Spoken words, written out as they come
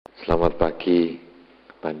Selamat pagi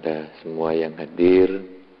kepada semua yang hadir.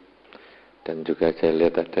 Dan juga saya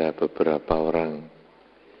lihat ada beberapa orang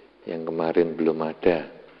yang kemarin belum ada,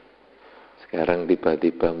 sekarang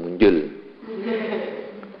tiba-tiba muncul.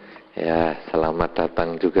 Ya, selamat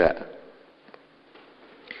datang juga.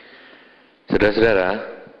 Saudara-saudara,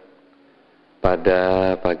 pada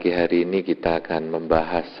pagi hari ini kita akan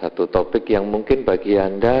membahas satu topik yang mungkin bagi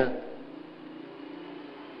Anda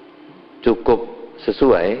cukup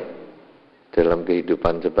sesuai dalam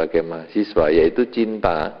kehidupan sebagai mahasiswa, yaitu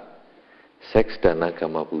cinta, seks, dan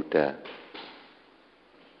agama Buddha.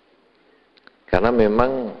 Karena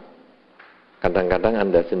memang kadang-kadang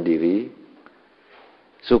Anda sendiri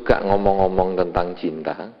suka ngomong-ngomong tentang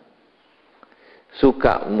cinta,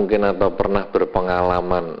 suka mungkin atau pernah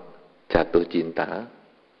berpengalaman jatuh cinta,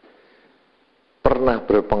 pernah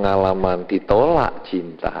berpengalaman ditolak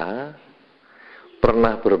cinta,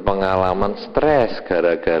 pernah berpengalaman stres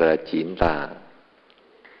gara-gara cinta.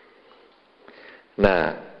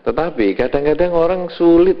 Nah, tetapi kadang-kadang orang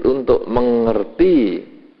sulit untuk mengerti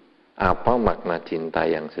apa makna cinta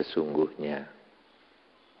yang sesungguhnya.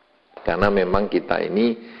 Karena memang kita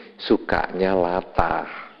ini sukanya latah.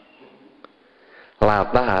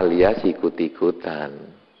 Latah alias ikut-ikutan.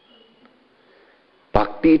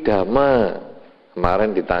 Bhakti Dhamma.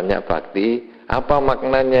 Kemarin ditanya Bhakti, apa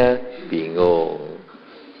maknanya? Bingung.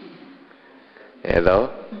 Gitu.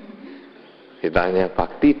 Ditanya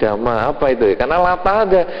Bhakti Dhamma, apa itu? Karena latah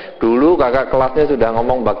aja. Dulu kakak kelasnya sudah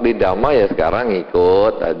ngomong Bhakti Dhamma, ya sekarang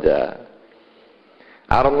ikut aja.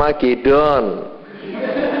 Armageddon.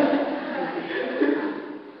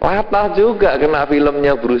 Latah juga kena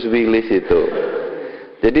filmnya Bruce Willis itu.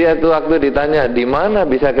 Jadi waktu ditanya di mana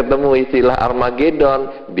bisa ketemu istilah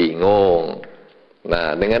Armageddon, bingung.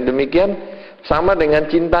 Nah, dengan demikian sama dengan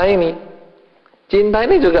cinta ini. Cinta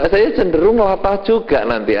ini juga saya cenderung latah juga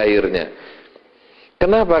nanti akhirnya.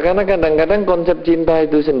 Kenapa? Karena kadang-kadang konsep cinta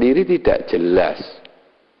itu sendiri tidak jelas.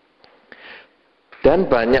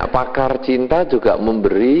 Dan banyak pakar cinta juga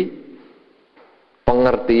memberi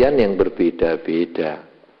pengertian yang berbeda-beda.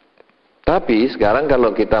 Tapi sekarang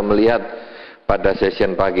kalau kita melihat pada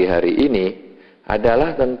session pagi hari ini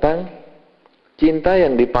adalah tentang cinta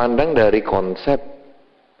yang dipandang dari konsep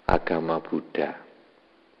agama Buddha.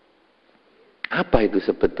 Apa itu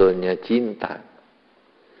sebetulnya cinta?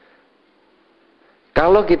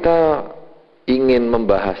 Kalau kita ingin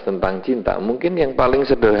membahas tentang cinta, mungkin yang paling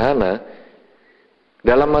sederhana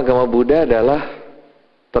dalam agama Buddha adalah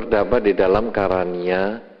terdapat di dalam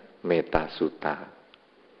Karania Metta Sutta.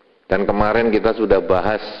 Dan kemarin kita sudah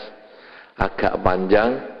bahas agak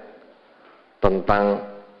panjang tentang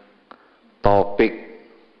topik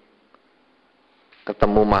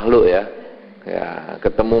ketemu makhluk ya. Ya,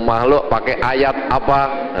 ketemu makhluk pakai ayat apa?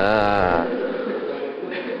 Nah,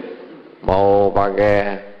 mau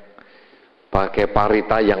pakai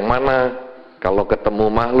parita yang mana? Kalau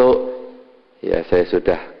ketemu makhluk, ya saya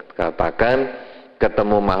sudah katakan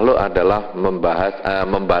ketemu makhluk adalah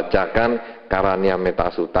membacakan Karania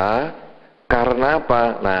Metta Sutta. Karena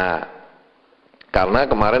apa? Nah, karena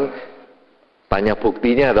kemarin tanya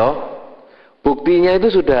buktinya toh. Buktinya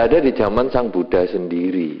itu sudah ada di zaman Sang Buddha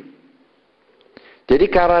sendiri. Jadi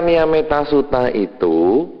Karania Metta Sutta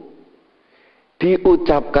itu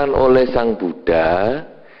diucapkan oleh Sang Buddha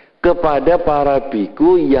kepada para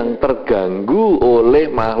biku yang terganggu oleh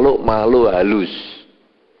makhluk-makhluk halus.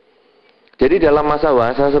 Jadi dalam masa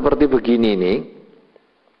seperti begini nih,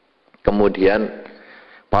 kemudian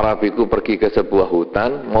para biku pergi ke sebuah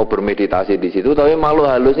hutan, mau bermeditasi di situ, tapi makhluk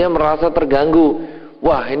halusnya merasa terganggu.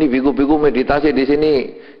 Wah, ini biku-biku meditasi di sini,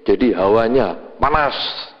 jadi hawanya panas.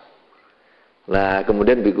 Nah,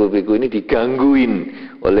 kemudian biku-biku ini digangguin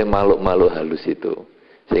oleh makhluk-makhluk halus itu.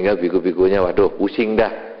 Sehingga biku-bikunya, waduh, pusing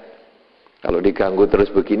dah. Kalau diganggu terus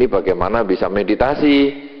begini, bagaimana bisa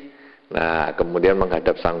meditasi? Nah, kemudian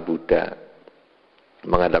menghadap Sang Buddha.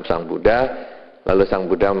 Menghadap Sang Buddha, lalu Sang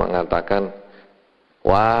Buddha mengatakan,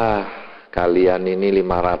 wah, kalian ini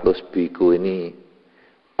 500 biku ini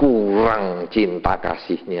kurang cinta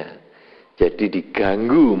kasihnya. Jadi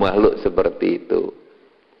diganggu makhluk seperti itu.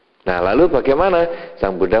 Nah, lalu bagaimana?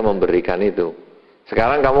 Sang Buddha memberikan itu.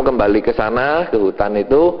 Sekarang kamu kembali ke sana, ke hutan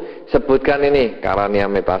itu, sebutkan ini Karania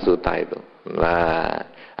Metta Sutta itu. Nah,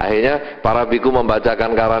 akhirnya para biku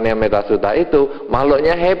membacakan Karania Metta Sutta itu,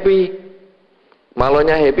 makhluknya happy.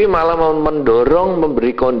 Makhluknya happy malah mendorong,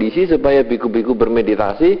 memberi kondisi supaya biku-biku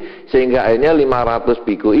bermeditasi, sehingga akhirnya 500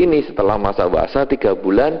 biku ini setelah masa puasa 3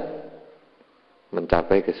 bulan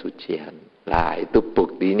mencapai kesucian. Nah, itu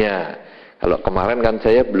buktinya. Kalau kemarin kan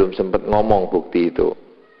saya belum sempat ngomong bukti itu.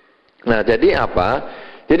 Nah, jadi apa?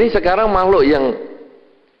 Jadi sekarang makhluk yang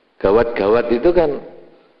Gawat-gawat itu kan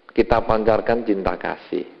kita pancarkan cinta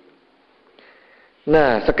kasih.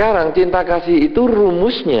 Nah, sekarang cinta kasih itu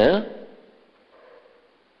rumusnya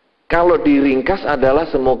kalau diringkas adalah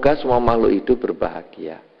semoga semua makhluk hidup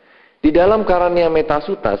berbahagia. Di dalam Karania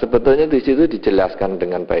Metasuta sebetulnya di situ dijelaskan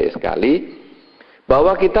dengan baik sekali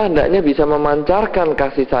bahwa kita hendaknya bisa memancarkan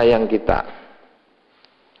kasih sayang kita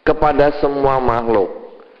kepada semua makhluk,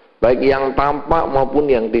 baik yang tampak maupun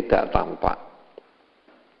yang tidak tampak.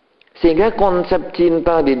 Sehingga konsep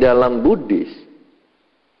cinta di dalam Buddhis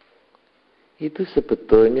itu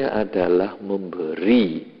sebetulnya adalah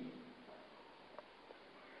memberi.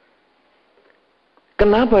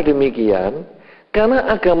 Kenapa demikian? Karena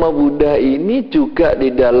agama Buddha ini juga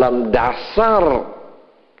di dalam dasar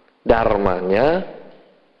dharmanya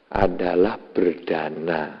adalah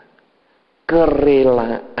berdana,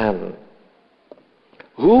 kerelaan.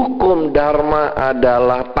 Hukum dharma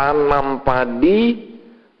adalah tanam padi,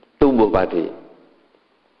 tumbuh padi.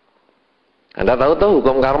 Anda tahu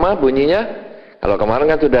hukum karma bunyinya? Kalau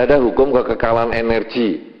kemarin kan sudah ada hukum kekekalan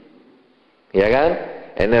energi. Ya kan?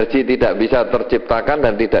 Energi tidak bisa terciptakan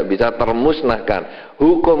dan tidak bisa termusnahkan.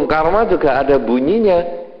 Hukum karma juga ada bunyinya.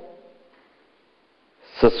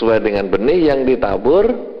 Sesuai dengan benih yang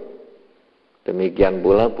ditabur, demikian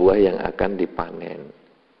pula buah yang akan dipanen.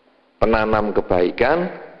 Penanam kebaikan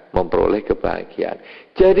memperoleh kebahagiaan.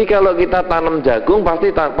 Jadi kalau kita tanam jagung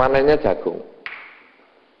pasti panennya jagung.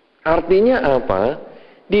 Artinya apa?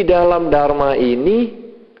 Di dalam dharma ini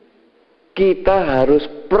kita harus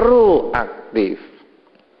proaktif.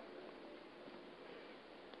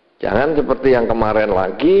 Jangan seperti yang kemarin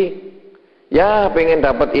lagi, ya pengen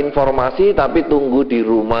dapat informasi tapi tunggu di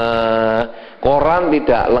rumah, koran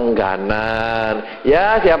tidak langganan.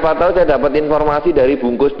 Ya siapa tahu saya dapat informasi dari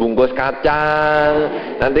bungkus-bungkus kacang.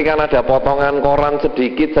 Nanti kan ada potongan koran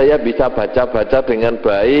sedikit, saya bisa baca-baca dengan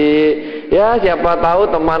baik. Ya siapa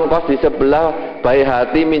tahu teman kos di sebelah baik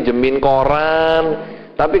hati minjemin koran.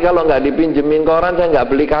 Tapi kalau nggak dipinjemin koran, saya nggak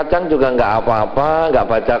beli kacang juga nggak apa-apa, nggak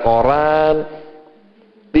baca koran.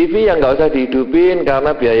 TV yang nggak usah dihidupin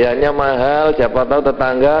karena biayanya mahal. Siapa tahu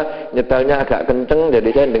tetangga nyetelnya agak kenceng, jadi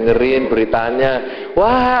saya dengerin beritanya.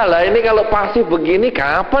 Wah, lah ini kalau pasif begini,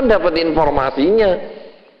 kapan dapat informasinya?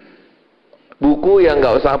 Buku yang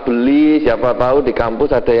nggak usah beli, siapa tahu di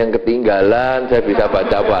kampus ada yang ketinggalan, saya bisa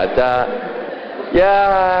baca-baca. Ya,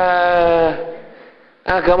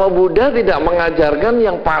 agama Buddha tidak mengajarkan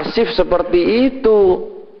yang pasif seperti itu.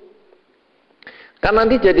 Kan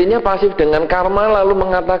nanti jadinya pasif dengan karma lalu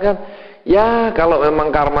mengatakan, ya kalau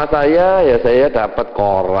memang karma saya, ya saya dapat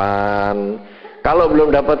koran. Kalau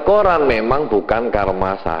belum dapat koran memang bukan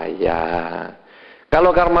karma saya.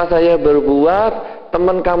 Kalau karma saya berbuat,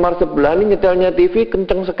 teman kamar sebelah ini nyetelnya TV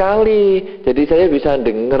kenceng sekali. Jadi saya bisa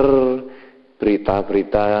dengar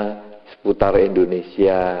berita-berita seputar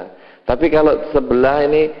Indonesia. Tapi kalau sebelah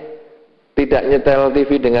ini tidak nyetel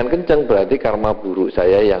TV dengan kencang, berarti karma buruk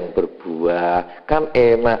saya yang berbuah. Kan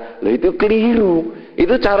enak. Loh itu keliru.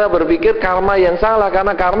 Itu cara berpikir karma yang salah.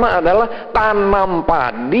 Karena karma adalah tanam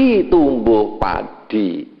padi, tumbuh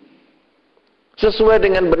padi. Sesuai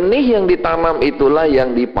dengan benih yang ditanam itulah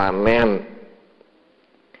yang dipanen.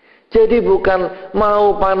 Jadi bukan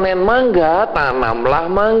mau panen mangga, tanamlah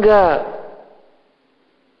mangga.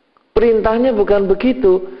 Perintahnya bukan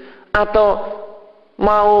begitu. Atau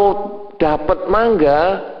mau dapat mangga,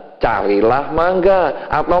 carilah mangga.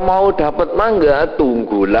 Atau mau dapat mangga,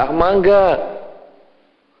 tunggulah mangga.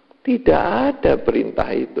 Tidak ada perintah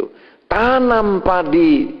itu. Tanam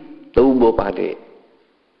padi, tumbuh padi.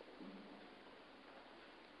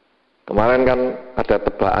 Kemarin kan ada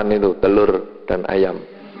tebakan itu, telur dan ayam.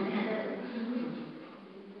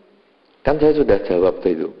 Kan saya sudah jawab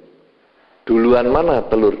itu. Duluan mana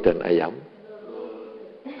telur dan ayam?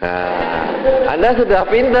 Nah, Anda sudah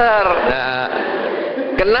pintar. Nah,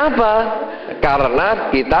 kenapa? Karena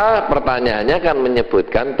kita pertanyaannya kan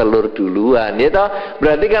menyebutkan telur duluan, ya toh?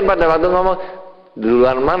 Berarti kan pada waktu ngomong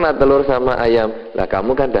duluan mana telur sama ayam, lah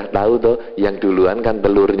kamu kan dah tahu toh, yang duluan kan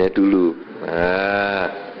telurnya dulu. Nah,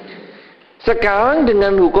 sekarang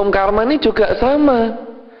dengan hukum karma ini juga sama.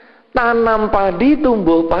 Tanam padi,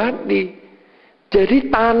 tumbuh padi. Jadi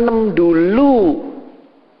tanam dulu,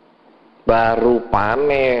 baru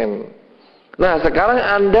panen. Nah sekarang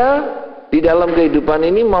Anda di dalam kehidupan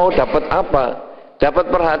ini mau dapat apa? Dapat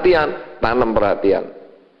perhatian, tanam perhatian.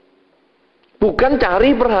 Bukan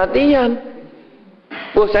cari perhatian.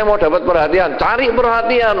 Oh saya mau dapat perhatian, cari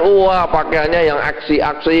perhatian. Wah pakaiannya yang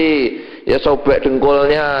aksi-aksi, ya sobek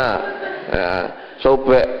dengkulnya, ya,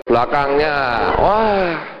 sobek belakangnya.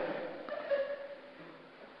 Wah,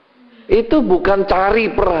 itu bukan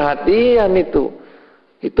cari perhatian itu.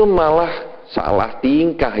 Itu malah salah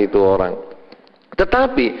tingkah itu orang.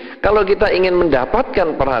 Tetapi kalau kita ingin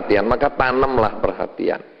mendapatkan perhatian, maka tanamlah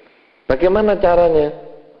perhatian. Bagaimana caranya?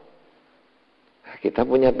 Kita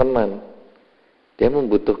punya teman, dia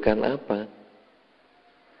membutuhkan apa?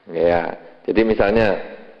 Ya, jadi misalnya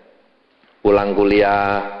pulang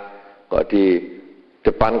kuliah, kok di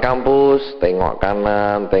depan kampus, tengok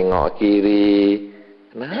kanan, tengok kiri,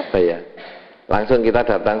 kenapa ya? Langsung kita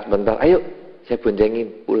datang sebentar, ayo saya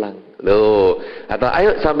boncengin pulang. Loh, atau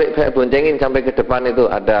ayo sampai saya boncengin sampai ke depan itu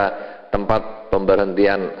ada tempat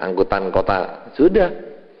pemberhentian angkutan kota. Sudah.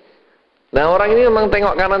 Nah, orang ini memang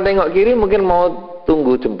tengok kanan, tengok kiri, mungkin mau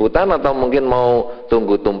tunggu jemputan atau mungkin mau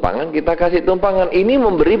tunggu tumpangan, kita kasih tumpangan. Ini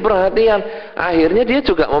memberi perhatian. Akhirnya dia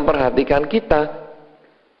juga memperhatikan kita.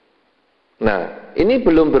 Nah, ini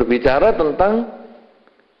belum berbicara tentang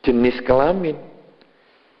jenis kelamin.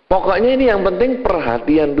 Pokoknya ini yang penting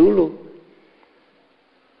perhatian dulu.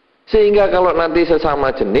 Sehingga kalau nanti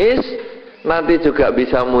sesama jenis, nanti juga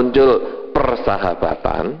bisa muncul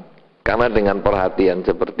persahabatan. Karena dengan perhatian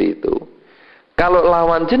seperti itu. Kalau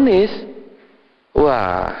lawan jenis,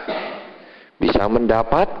 wah, bisa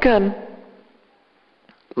mendapatkan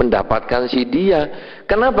si dia.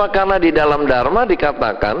 Kenapa? Karena di dalam Dharma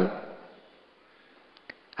dikatakan,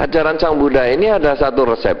 ajaran Sang Buddha ini ada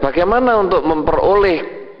satu resep. Bagaimana untuk memperoleh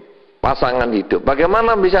pasangan hidup?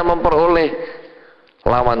 Bagaimana bisa memperoleh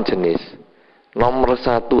lawan jenis? Nomor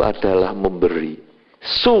satu adalah memberi.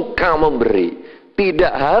 Suka memberi.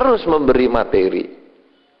 Tidak harus memberi materi.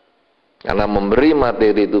 Karena memberi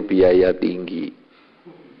materi itu biaya tinggi.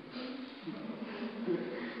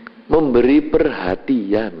 Memberi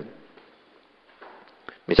perhatian.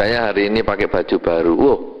 Misalnya hari ini pakai baju baru.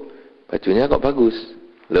 Wow, bajunya kok bagus.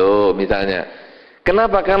 Loh, misalnya.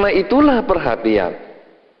 Kenapa? Karena itulah perhatian.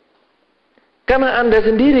 Karena Anda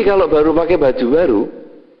sendiri kalau baru pakai baju baru,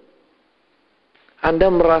 Anda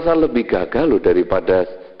merasa lebih gagah loh daripada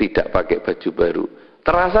tidak pakai baju baru.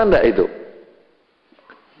 Terasa enggak itu?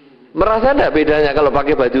 Merasa enggak bedanya kalau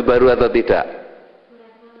pakai baju baru atau tidak?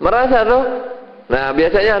 Merasa toh? Nah,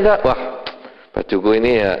 biasanya Anda, wah, bajuku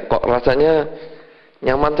ini ya kok rasanya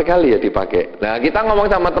nyaman sekali ya dipakai. Nah, kita ngomong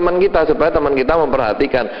sama teman kita supaya teman kita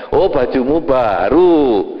memperhatikan, oh bajumu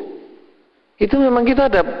baru. Itu memang kita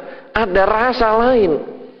ada rasa lain.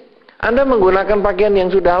 Anda menggunakan pakaian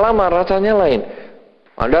yang sudah lama rasanya lain.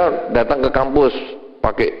 Anda datang ke kampus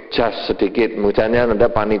pakai jas sedikit, misalnya Anda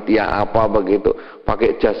panitia apa begitu,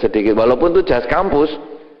 pakai jas sedikit, walaupun itu jas kampus,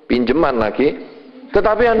 pinjaman lagi,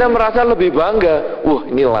 tetapi Anda merasa lebih bangga, wah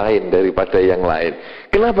ini lain daripada yang lain.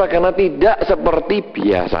 Kenapa? Karena tidak seperti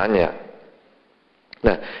biasanya.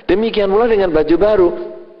 Nah, demikian pula dengan baju baru.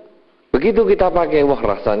 Begitu kita pakai, wah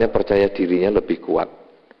rasanya percaya dirinya lebih kuat.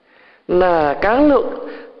 Nah, kalau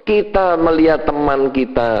kita melihat teman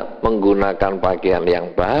kita menggunakan pakaian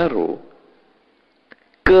yang baru,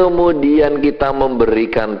 kemudian kita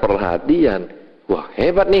memberikan perhatian, wah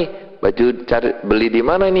hebat nih, baju beli di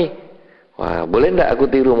mana nih? Wah, boleh enggak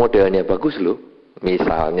aku tiru modelnya, bagus loh.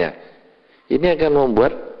 Misalnya, ini akan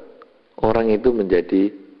membuat orang itu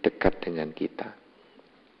menjadi dekat dengan kita.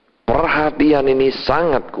 Perhatian ini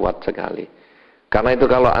sangat kuat sekali. Karena itu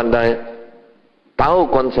kalau Anda tahu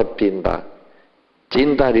konsep cinta,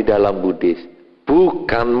 cinta di dalam Buddhis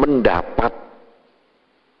bukan mendapat,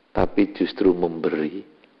 tapi justru memberi,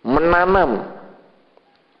 menanam,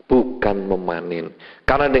 bukan memanen.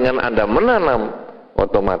 Karena dengan Anda menanam,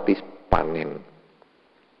 otomatis panen.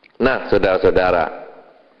 Nah, saudara-saudara,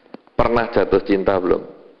 pernah jatuh cinta belum?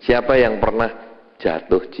 Siapa yang pernah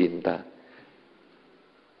jatuh cinta?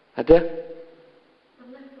 Ada?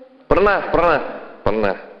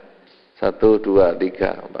 Pernah. 1, 2,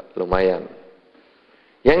 3, lumayan.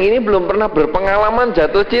 Yang ini belum pernah berpengalaman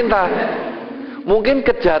jatuh cinta. Mungkin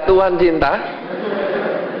kejatuhan cinta.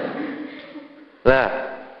 Nah,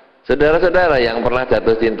 saudara-saudara yang pernah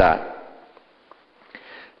jatuh cinta,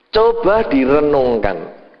 coba direnungkan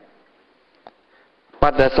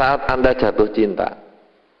pada saat Anda jatuh cinta.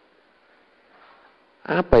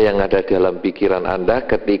 Apa yang ada dalam pikiran Anda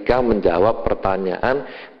ketika menjawab pertanyaan,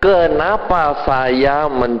 kenapa saya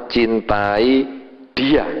mencintai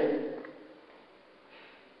dia?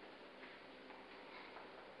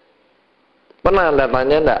 Pernah Anda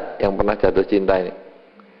tanya enggak yang pernah jatuh cinta ini?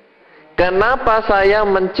 Kenapa saya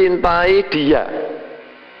mencintai dia?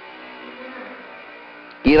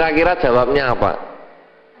 Kira-kira jawabnya apa?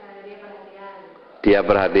 Dia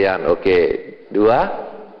perhatian. Oke.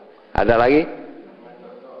 2? Ada lagi?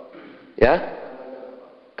 Ya?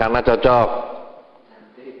 Karena cocok.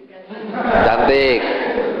 Cantik.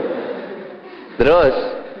 Terus?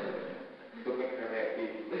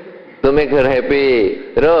 To make her happy.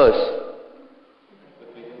 Terus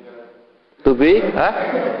to be, hah?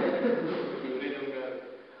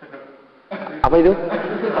 Apa itu?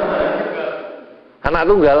 Anak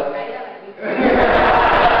tunggal.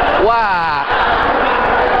 Wah.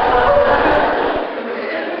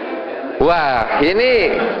 Wah,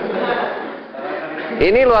 ini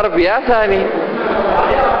luar biasa nih.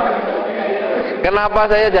 Kenapa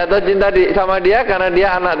saya jatuh cinta sama dia? Karena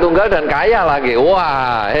dia anak tunggal dan kaya lagi.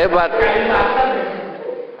 Wah, hebat.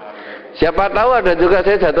 Siapa tahu ada juga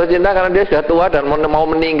saya jatuh cinta karena dia sudah tua dan mau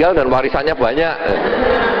meninggal dan warisannya banyak.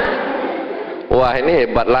 Wah, ini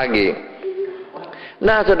hebat lagi.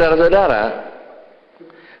 Nah, saudara-saudara,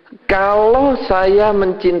 kalau saya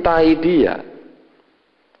mencintai dia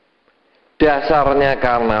dasarnya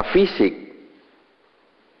karena fisik,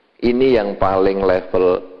 ini yang paling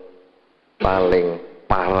level paling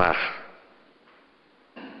parah.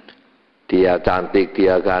 Dia cantik,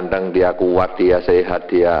 dia ganteng, dia kuat, dia sehat,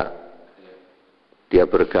 dia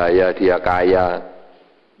bergaya, dia kaya,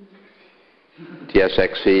 dia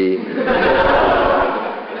seksi,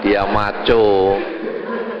 dia maco.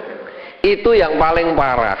 Itu yang paling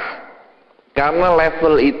parah. Karena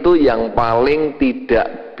level itu yang paling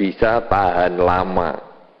tidak bisa tahan lama.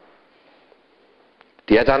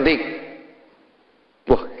 Dia cantik,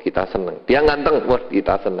 wah kita seneng. Dia ganteng, wah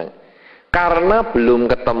kita seneng. Karena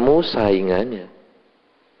belum ketemu saingannya.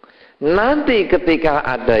 Nanti ketika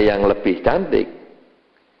ada yang lebih cantik,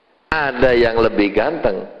 ada yang lebih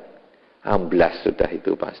ganteng, amblas sudah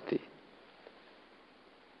itu pasti.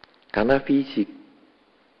 Karena fisik.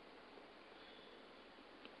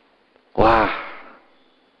 Wah,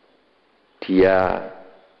 dia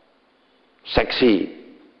seksi.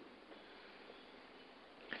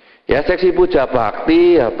 Ya seksi puja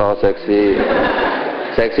bakti atau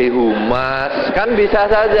seksi humas, kan bisa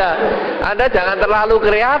saja. Anda jangan terlalu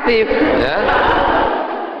kreatif, ya.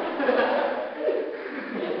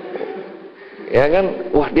 Ya kan,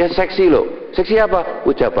 wah dia seksi loh. Seksi apa?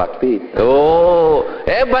 Puja bakti. Oh,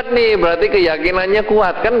 hebat nih, berarti keyakinannya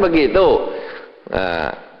kuat, kan begitu.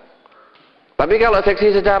 Nah, tapi kalau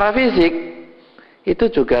seksi secara fisik, itu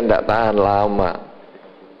juga tidak tahan lama.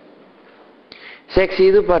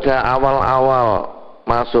 Seksi itu pada awal-awal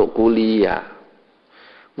masuk kuliah.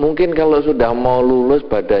 Mungkin kalau sudah mau lulus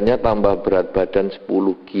badannya tambah berat badan 10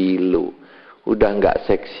 kilo. Udah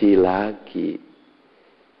nggak seksi lagi.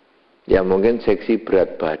 Ya mungkin seksi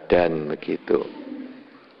berat badan begitu.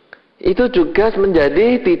 Itu juga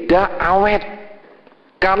menjadi tidak awet.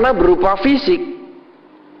 Karena berupa fisik.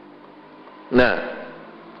 Nah,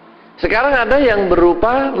 sekarang ada yang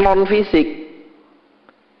berupa non fisik.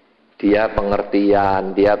 Dia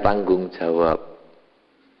pengertian, dia tanggung jawab,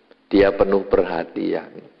 dia penuh perhatian.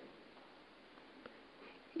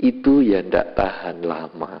 Itu ya tidak tahan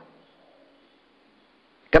lama.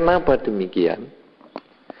 Kenapa demikian?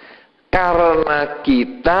 Karena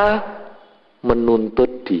kita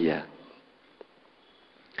menuntut dia.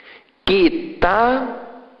 Kita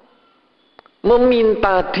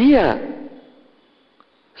meminta dia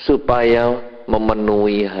supaya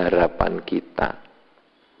memenuhi harapan kita.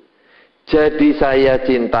 Jadi saya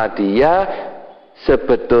cinta dia,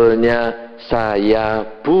 sebetulnya saya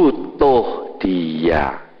butuh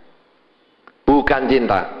dia. Bukan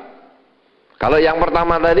cinta. Kalau yang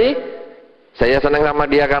pertama tadi, saya senang sama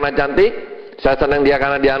dia karena cantik, saya senang dia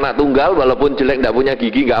karena dia anak tunggal, walaupun jelek tidak punya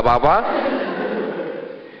gigi nggak apa-apa.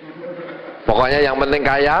 Pokoknya yang penting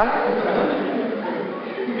kaya.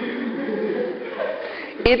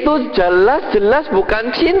 Itu jelas-jelas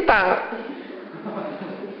bukan cinta.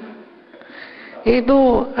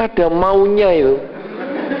 Itu ada maunya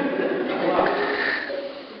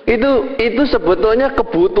itu sebetulnya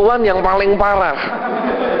kebutuhan yang paling parah.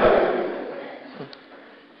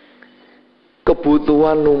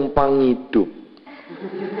 Kebutuhan numpang hidup.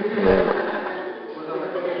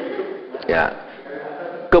 Ya.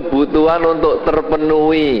 Kebutuhan untuk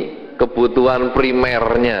terpenuhi kebutuhan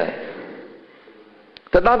primernya.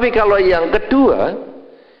 Tetapi kalau yang kedua,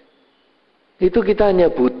 itu kita hanya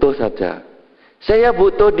butuh saja. Saya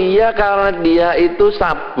butuh dia karena dia itu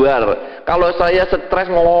sabar. Kalau saya stres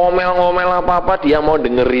ngomel-ngomel apa-apa, dia mau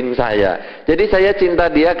dengerin saya. Jadi saya cinta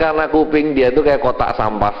dia karena kuping dia itu kayak kotak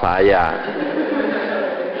sampah saya.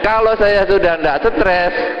 Kalau saya sudah tidak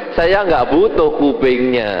stres, saya nggak butuh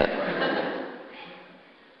kupingnya.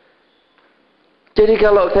 Jadi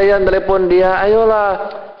kalau saya telepon dia, ayolah,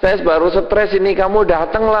 saya baru stres ini, kamu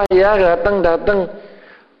datanglah ya, datang.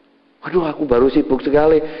 Waduh, aku baru sibuk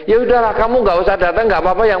sekali. Ya udahlah, kamu nggak usah datang, nggak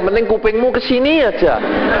apa-apa. Yang penting kupingmu kesini aja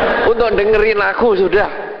untuk dengerin aku sudah.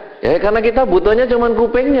 Ya, karena kita butuhnya cuma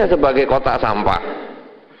kupingnya sebagai kotak sampah.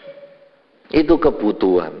 Itu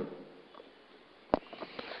kebutuhan.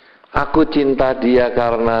 Aku cinta dia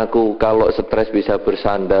karena aku kalau stres bisa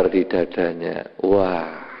bersandar di dadanya.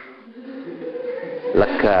 Wah,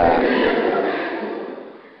 lega.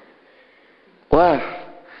 Wah,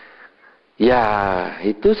 ya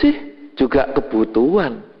itu sih juga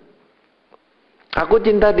kebutuhan. Aku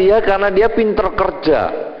cinta dia karena dia pinter kerja.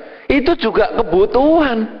 Itu juga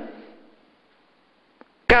kebutuhan.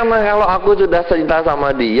 Karena kalau aku sudah cinta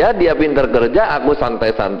sama dia, dia pinter kerja, aku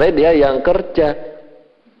santai-santai, dia yang kerja.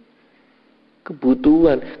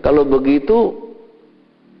 Kebutuhan. Kalau begitu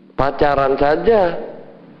pacaran saja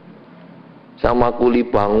sama kuli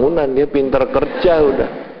bangunan, dia pinter kerja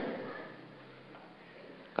udah.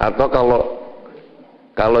 Atau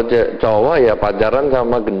kalau cowok ya pacaran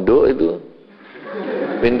sama genduk itu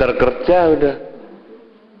pinter kerja udah.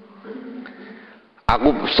 Aku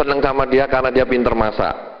seneng sama dia karena dia pinter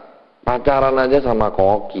masak. Pacaran aja sama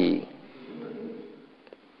koki.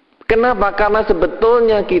 Kenapa? Karena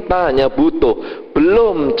sebetulnya kita hanya butuh,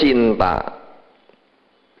 belum cinta.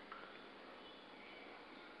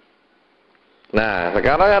 Nah,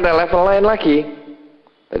 sekarang ada level lain lagi.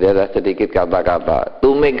 Tadi ada sedikit kata-kata,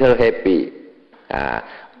 to make her happy. Nah,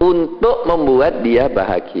 untuk membuat dia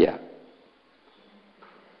bahagia.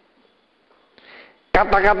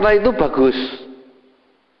 Kata-kata itu bagus.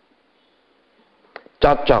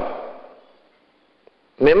 Cocok.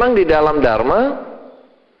 Memang di dalam Dharma,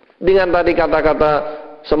 dengan tadi kata-kata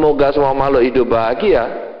semoga semua makhluk hidup bahagia,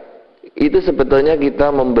 itu sebetulnya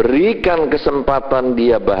kita memberikan kesempatan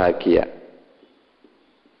dia bahagia.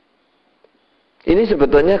 Ini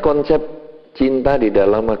sebetulnya konsep cinta di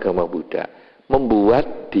dalam agama Buddha,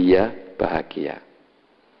 membuat dia bahagia.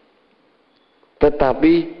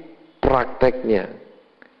 Tetapi prakteknya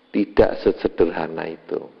tidak sesederhana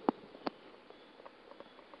itu.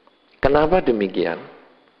 Kenapa demikian?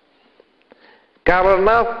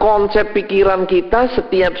 Karena konsep pikiran kita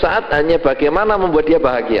setiap saat hanya bagaimana membuat dia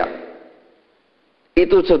bahagia.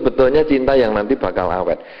 Itu sebetulnya cinta yang nanti bakal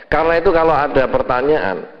awet. Karena itu kalau ada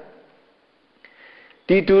pertanyaan,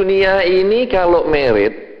 di dunia ini kalau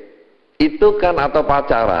merit, itu kan atau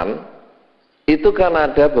pacaran, itu kan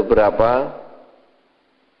ada beberapa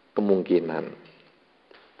kemungkinan.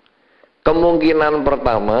 Kemungkinan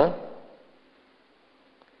pertama,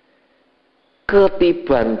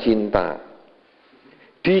 ketiban cinta.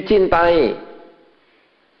 Dicintai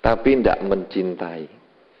tapi tidak mencintai.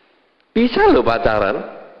 Bisa loh pacaran,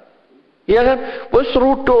 ya kan? Bos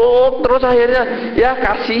ruduk terus akhirnya ya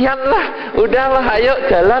kasihan lah, udahlah ayo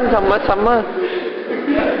jalan sama-sama.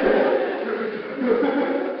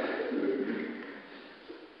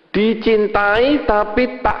 Dicintai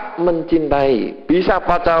tapi tak mencintai. Bisa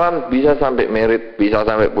pacaran, bisa sampai merit, bisa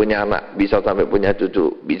sampai punya anak, bisa sampai punya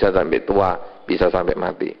cucu, bisa sampai tua, bisa sampai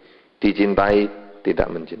mati. Dicintai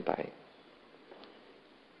tidak mencintai.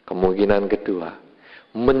 Kemungkinan kedua,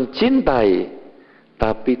 mencintai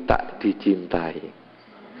tapi tak dicintai.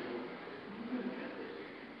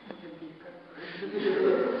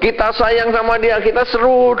 Kita sayang sama dia, kita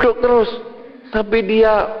seruduk terus, tapi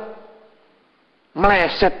dia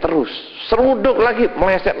meleset terus. Seruduk lagi,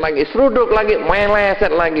 meleset lagi, seruduk lagi,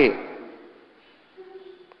 meleset lagi.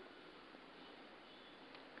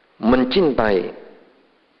 Mencintai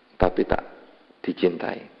tapi tak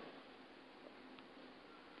dicintai.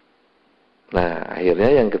 Nah, akhirnya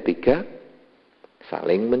yang ketiga,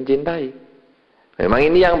 saling mencintai. Memang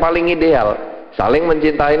ini yang paling ideal. Saling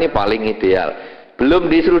mencintai ini paling ideal. Belum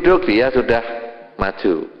diseruduk, dia sudah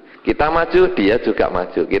maju. Kita maju, dia juga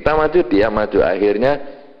maju. Kita maju, dia maju. Akhirnya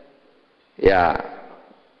ya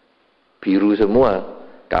biru semua.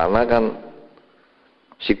 Karena kan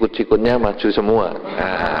sikut-sikutnya maju semua.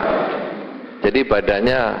 Nah, jadi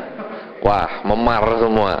badannya wah, memar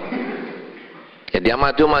semua. Ya dia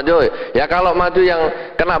maju-maju. Ya kalau maju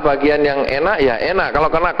yang kena bagian yang enak, ya enak.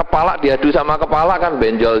 Kalau kena kepala, diadu sama kepala kan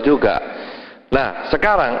benjol juga. Nah,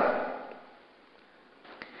 sekarang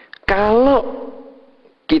kalau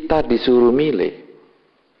kita disuruh milih,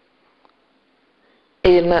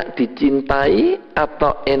 enak dicintai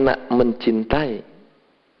atau enak mencintai?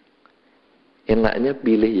 Enaknya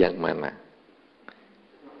pilih yang mana?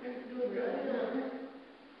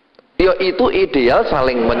 Yo itu ideal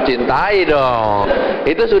saling mencintai dong.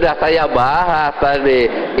 Itu sudah saya bahas tadi.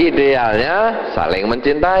 Idealnya saling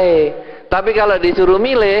mencintai. Tapi kalau disuruh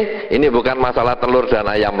milih, ini bukan masalah telur dan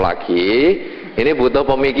ayam lagi. Ini butuh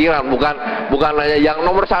pemikiran, bukan hanya yang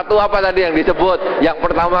nomor satu apa tadi yang disebut. Yang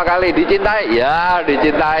pertama kali dicintai, ya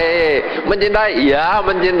dicintai. Mencintai, ya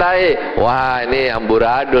mencintai. Wah ini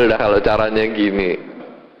amburadul dah kalau caranya gini.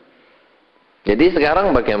 Jadi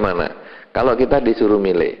sekarang bagaimana? Kalau kita disuruh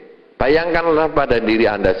milih, Bayangkanlah pada diri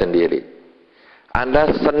Anda sendiri.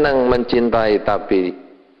 Anda senang mencintai tapi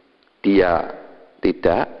dia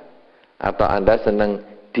tidak, atau Anda senang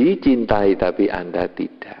dicintai tapi Anda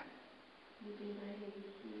tidak.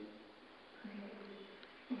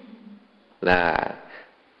 Nah,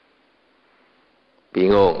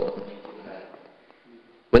 bingung.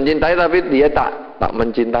 Mencintai tapi dia tak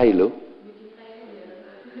mencintai loh.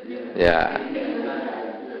 Ya.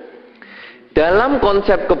 Dalam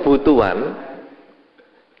konsep kebutuhan,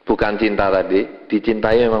 bukan cinta tadi,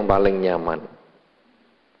 dicintai memang paling nyaman.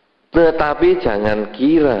 Tetapi jangan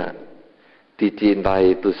kira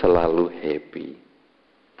dicintai itu selalu happy.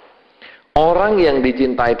 Orang yang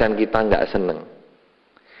dicintai dan kita nggak seneng,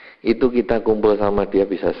 itu kita kumpul sama dia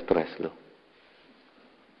bisa stres loh.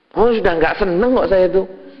 Oh sudah nggak seneng kok saya itu,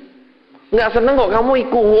 nggak seneng kok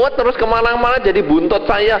kamu ikut terus kemana-mana jadi buntut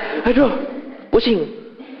saya, aduh pusing.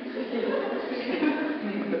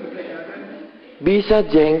 Bisa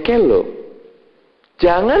jengkel loh.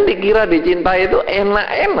 Jangan dikira dicintai itu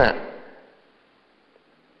enak-enak.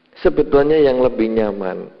 Sebetulnya yang lebih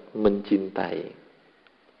nyaman mencintai.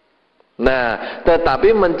 Nah, tetapi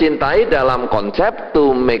mencintai dalam konsep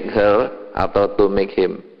to make her atau to make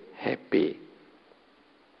him happy.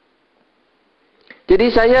 Jadi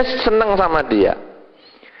saya senang sama dia.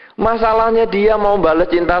 Masalahnya dia mau balas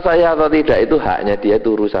cinta saya atau tidak itu haknya dia,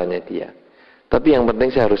 itu urusannya dia. Tapi yang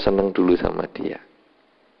penting saya harus senang dulu sama dia.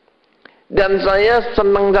 Dan saya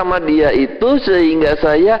senang sama dia itu sehingga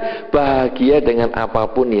saya bahagia dengan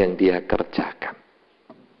apapun yang dia kerjakan.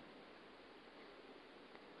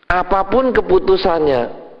 Apapun keputusannya,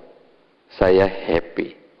 saya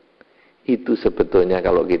happy. Itu sebetulnya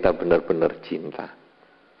kalau kita benar-benar cinta.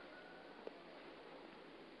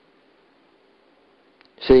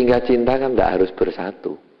 Sehingga cinta kan tidak harus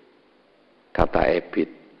bersatu. Kata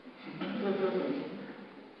Ebit.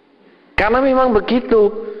 Karena memang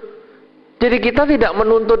begitu. Jadi kita tidak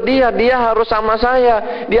menuntut dia harus sama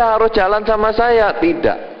saya, dia harus jalan sama saya.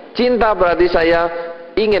 Tidak. Cinta berarti saya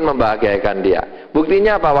ingin membahagiakan dia.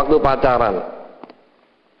 Buktinya apa? Waktu pacaran.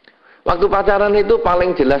 Waktu pacaran itu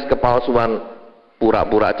paling jelas kepalsuan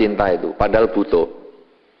pura-pura cinta itu. Padahal butuh.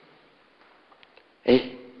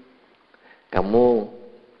 Kamu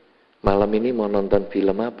malam ini mau nonton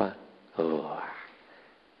film apa? Oh,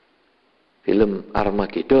 film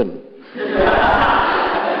Armageddon.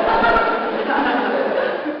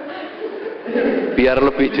 Biar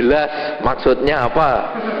lebih jelas maksudnya apa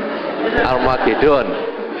Armageddon.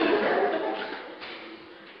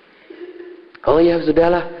 Oh ya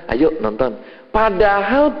sudahlah, ayo nonton.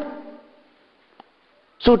 Padahal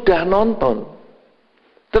sudah nonton.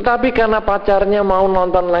 Tetapi karena pacarnya mau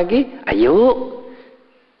nonton lagi, ayo.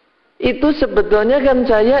 Itu sebetulnya kan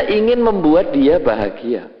saya ingin membuat dia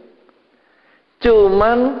bahagia.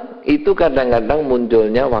 Cuman itu kadang-kadang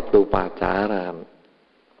munculnya waktu pacaran.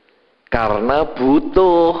 Karena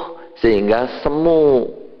butuh sehingga semu.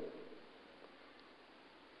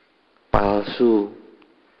 Palsu.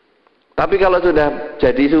 Tapi kalau sudah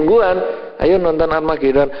jadi sungguhan, ayo nonton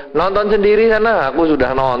Armageddon. Nonton sendiri sana, aku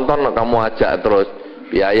sudah nonton, kamu ajak terus.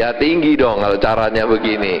 Biaya tinggi dong kalau caranya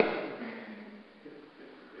begini.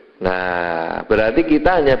 Nah, berarti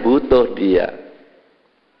kita hanya butuh dia.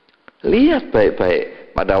 Lihat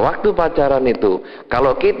baik-baik, pada waktu pacaran itu,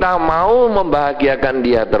 kalau kita mau membahagiakan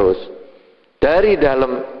dia terus, dari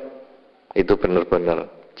dalam, itu benar-benar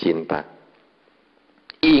cinta.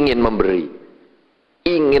 Ingin memberi,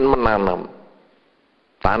 ingin menanam.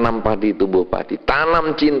 Tanam padi, tumbuh padi.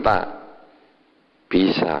 Tanam cinta,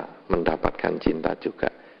 bisa mendapatkan cinta juga.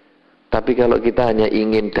 Tapi kalau kita hanya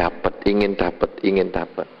ingin dapat,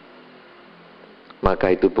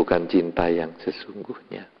 maka itu bukan cinta yang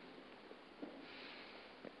sesungguhnya.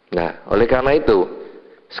 Nah, oleh karena itu,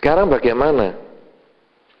 sekarang bagaimana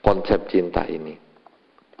konsep cinta ini?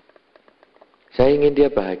 Saya ingin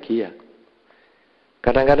dia bahagia.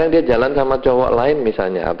 Kadang-kadang dia jalan sama cowok lain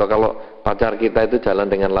misalnya, atau kalau pacar kita itu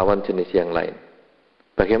jalan dengan lawan jenis yang lain.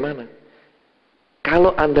 Bagaimana?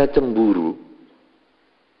 Kalau Anda cemburu,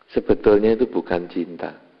 sebetulnya itu bukan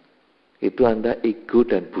cinta. Itu Anda ego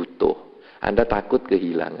dan butuh. Anda takut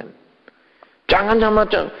kehilangan. Jangan sama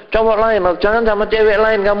cowok lain, jangan sama cewek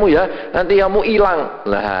lain kamu ya, nanti kamu hilang.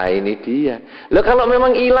 Nah ini dia. Lah kalau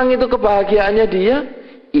memang hilang itu kebahagiaannya dia,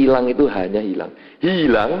 hilang itu hanya hilang.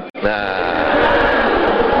 Hilang. Nah.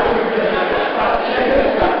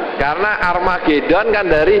 Karena Armageddon kan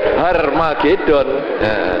dari Harmageddon.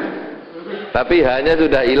 Nah. Tapi hanya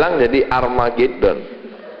sudah hilang jadi Armageddon.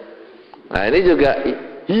 Nah ini juga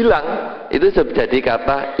hilang, itu jadi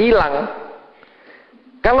kata hilang.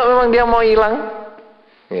 Kalau memang dia mau hilang,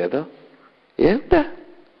 gitu, ya udah.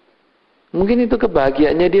 Mungkin itu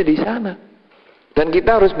kebahagiaannya dia di sana. Dan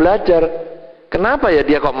kita harus belajar, kenapa ya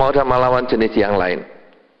dia kok mau sama lawan jenis yang lain?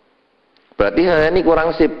 Berarti ini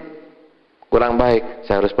kurang sip, kurang baik,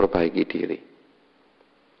 saya harus perbaiki diri.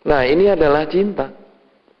 Nah, ini adalah cinta.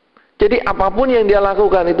 Jadi apapun yang dia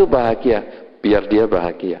lakukan itu bahagia, biar dia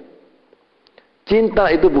bahagia. Cinta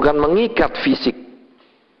itu bukan mengikat fisik.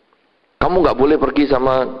 Kamu nggak boleh pergi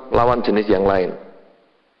sama lawan jenis yang lain.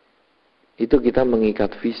 Itu kita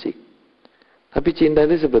mengikat fisik. Tapi cinta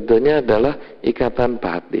itu sebetulnya adalah ikatan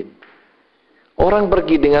batin. Orang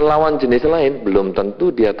pergi dengan lawan jenis lain, belum tentu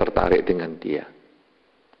dia tertarik dengan dia.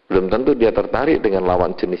 Belum tentu dia tertarik dengan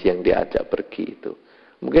lawan jenis yang diajak pergi itu.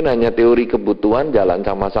 Mungkin hanya teori kebutuhan, jalan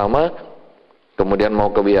sama-sama, kemudian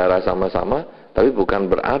mau ke wihara sama-sama, tapi bukan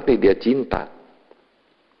berarti dia cinta.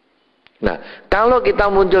 Nah, kalau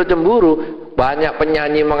kita muncul cemburu, banyak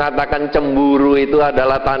penyanyi mengatakan cemburu itu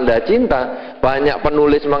adalah tanda cinta, banyak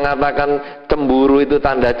penulis mengatakan cemburu itu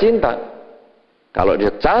tanda cinta. Kalau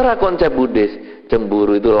secara konsep Buddhis,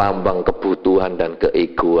 cemburu itu lambang kebutuhan dan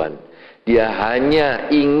keegoan. Dia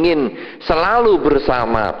hanya ingin selalu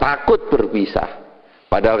bersama, takut berpisah.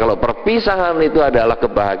 Padahal kalau perpisahan itu adalah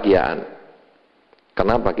kebahagiaan.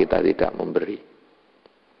 Kenapa kita tidak memberi?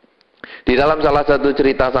 Di dalam salah satu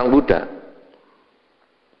cerita Sang Buddha,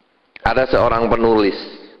 ada seorang penulis,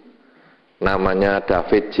 namanya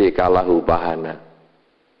David J. Kalahupahana.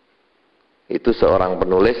 Itu seorang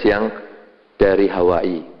penulis yang dari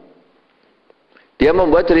Hawaii. Dia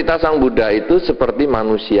membuat cerita Sang Buddha itu seperti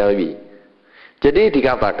manusiawi. Jadi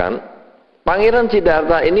dikatakan, Pangeran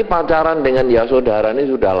Siddhartha ini pacaran dengan Yasodhara ini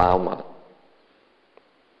sudah lama.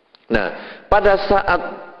 Nah, pada saat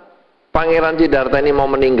Pangeran Siddhartha ini mau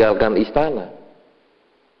meninggalkan istana,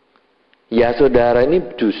 Yasodhara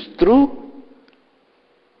ini justru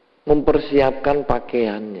mempersiapkan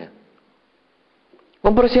pakaiannya,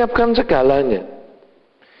 mempersiapkan segalanya.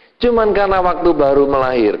 Cuman karena waktu baru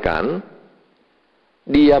melahirkan,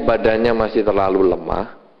 dia badannya masih terlalu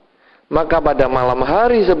lemah. Maka pada malam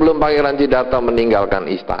hari sebelum Pangeran Siddhartha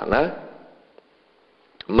meninggalkan istana,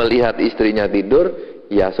 melihat istrinya tidur,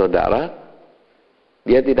 Yasodhara,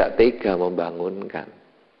 dia tidak tega membangunkan.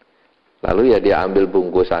 Lalu ya dia ambil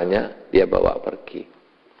bungkusannya, dia bawa pergi.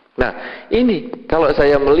 Nah, ini kalau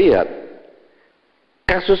saya melihat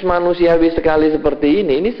kasus manusiawi sekali seperti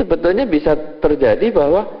ini sebetulnya bisa terjadi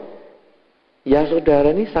bahwa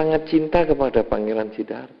Yasodhara ini sangat cinta kepada Pangeran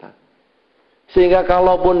Siddhartha. Sehingga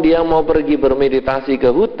kalaupun dia mau pergi bermeditasi ke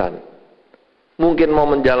hutan, mungkin mau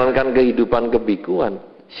menjalankan kehidupan kebikuan,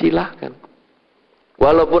 silahkan.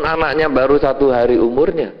 Walaupun anaknya baru 1 hari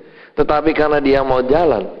umurnya, tetapi karena dia mau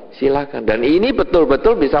jalan, silahkan. Dan ini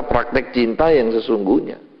betul-betul bisa praktek cinta yang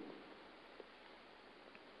sesungguhnya.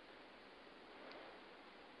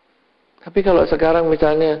 Tapi kalau sekarang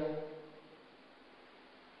misalnya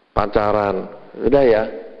pacaran, udah ya,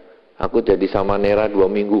 aku jadi samanera 2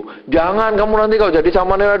 minggu. Jangan kamu nanti kalau jadi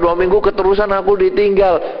samanera 2 minggu keterusan aku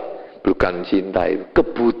ditinggal. Bukan cinta itu,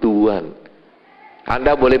 kebutuhan.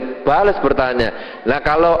 Anda boleh balas bertanya. Nah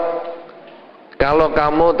kalau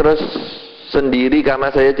kamu terus sendiri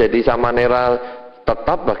karena saya jadi samanera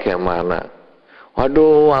tetap bagaimana?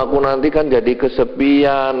 Waduh, aku nanti kan jadi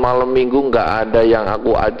kesepian, malam minggu nggak ada yang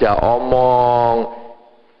aku ajak omong.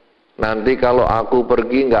 Nanti kalau aku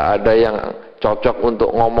pergi nggak ada yang cocok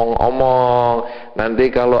untuk ngomong-ngomong.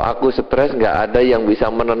 Nanti kalau aku stres nggak ada yang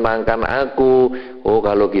bisa menenangkan aku. Oh,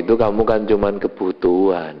 kalau gitu kamu kan cuman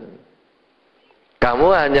kebutuhan.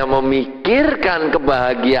 Kamu hanya memikirkan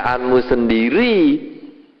kebahagiaanmu sendiri.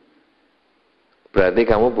 Berarti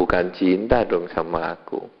kamu bukan cinta dong sama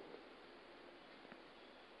aku.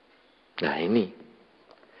 Nah ini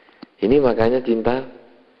makanya cinta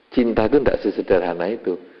itu tidak sesederhana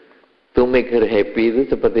itu. To make her happy itu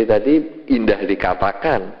seperti tadi indah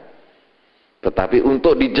dikatakan, tetapi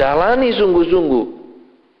untuk dijalani sungguh-sungguh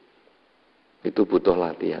itu butuh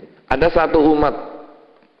latihan. Ada satu umat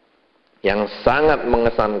yang sangat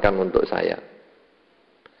mengesankan untuk saya.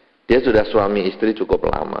 Dia sudah suami istri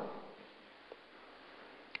cukup lama.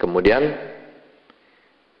 Kemudian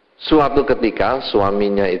suatu ketika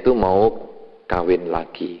suaminya itu mau kawin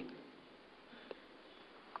lagi.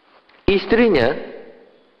 Istrinya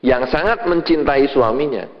yang sangat mencintai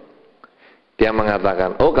suaminya, dia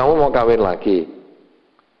mengatakan, oh kamu mau kawin lagi,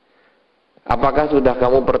 apakah sudah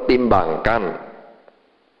kamu pertimbangkan?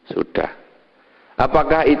 Sudah.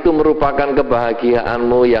 Apakah itu merupakan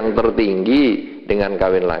kebahagiaanmu yang tertinggi dengan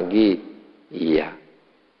kawin lagi? Iya.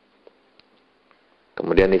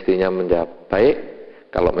 Kemudian istrinya menjawab, baik,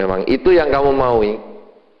 kalau memang itu yang kamu maui,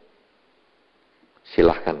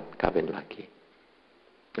 silahkan kawin lagi.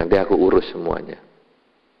 Nanti aku urus semuanya.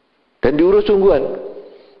 Dan diurus sungguhan.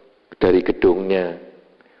 Dari gedungnya,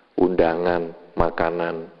 undangan,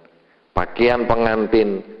 makanan, pakaian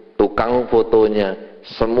pengantin, tukang fotonya,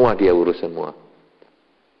 semua dia urus semua.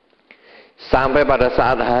 Sampai pada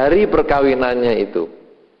saat hari perkawinannya itu,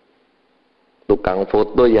 tukang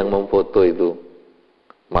foto yang memfoto itu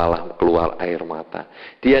malah keluar air mata.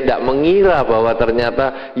 Dia tidak mengira bahwa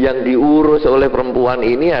ternyata yang diurus oleh perempuan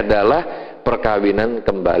ini adalah perkawinan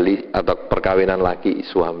kembali atau perkawinan laki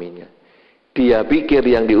suaminya. Dia pikir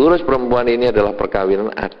yang diurus perempuan ini adalah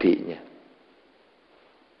perkawinan adiknya.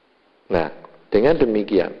 Nah, dengan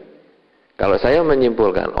demikian, kalau saya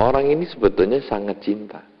menyimpulkan, orang ini sebetulnya sangat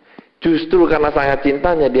cinta. Justru karena sangat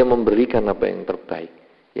cintanya dia memberikan apa yang terbaik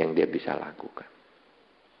yang dia bisa lakukan.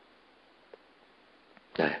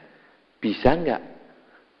 Nah, bisa nggak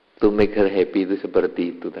to make her happy itu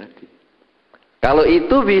seperti itu tadi? Kalau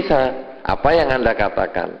itu bisa, apa yang Anda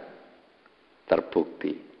katakan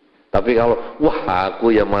terbukti. Tapi kalau, wah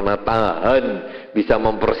aku yang mana tahan bisa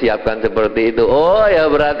mempersiapkan seperti itu. Oh ya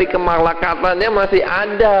berarti kemalakatannya masih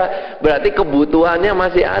ada. Berarti kebutuhannya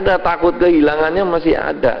masih ada. Takut kehilangannya masih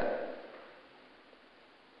ada.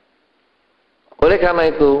 Oleh karena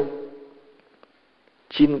itu,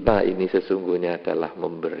 cinta ini sesungguhnya adalah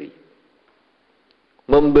memberi.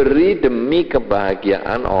 Memberi demi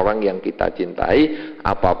kebahagiaan orang yang kita cintai,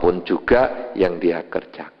 apapun juga yang dia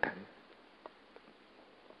kerjakan.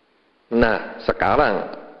 Nah,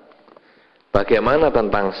 sekarang bagaimana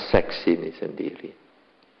tentang seks ini sendiri?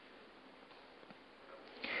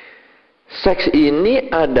 Seks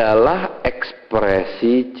ini adalah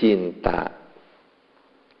ekspresi cinta.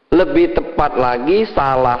 Lebih tepat lagi,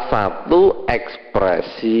 salah satu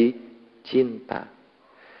ekspresi cinta.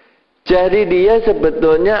 Jadi dia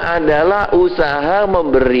sebetulnya adalah usaha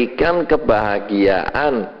memberikan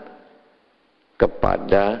kebahagiaan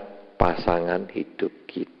kepada pasangan hidup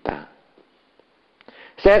kita.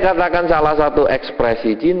 Saya katakan salah satu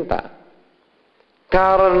ekspresi cinta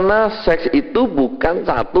karena seks itu bukan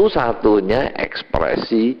satu-satunya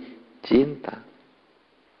ekspresi cinta.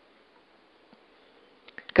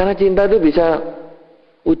 Karena cinta itu bisa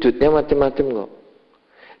wujudnya macam-macam kok.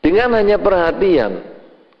 Dengan hanya perhatian,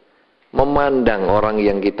 memandang orang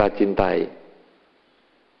yang kita cintai,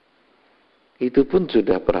 itu pun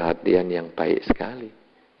sudah perhatian yang baik sekali.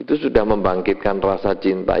 Itu sudah membangkitkan rasa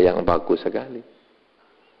cinta yang bagus sekali.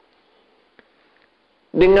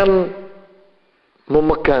 Dengan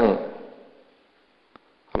memegang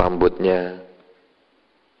rambutnya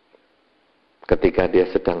ketika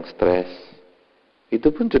dia sedang stres, itu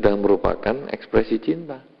pun sudah merupakan ekspresi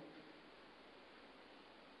cinta.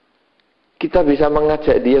 Kita bisa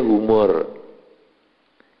mengajak dia humor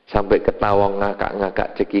sampai ketawa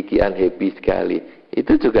ngakak-ngakak cekikian happy sekali.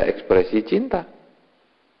 Itu juga ekspresi cinta.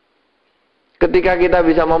 Ketika kita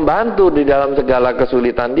bisa membantu di dalam segala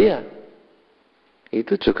kesulitan dia,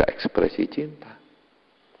 itu juga ekspresi cinta.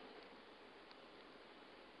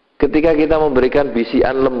 Ketika kita memberikan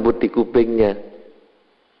bisikan lembut di kupingnya,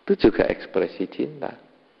 itu juga ekspresi cinta.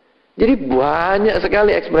 Jadi banyak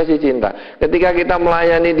sekali ekspresi cinta. Ketika kita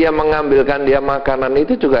melayani dia, mengambilkan dia makanan,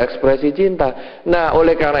 itu juga ekspresi cinta. Nah,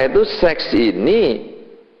 oleh karena itu seks ini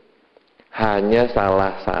hanya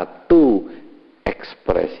salah satu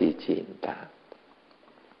ekspresi cinta.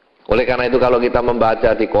 Oleh karena itu kalau kita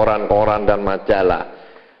membaca di koran-koran dan majalah,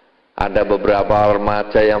 ada beberapa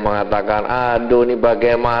remaja yang mengatakan, aduh ini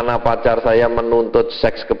bagaimana pacar saya menuntut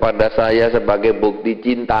seks kepada saya sebagai bukti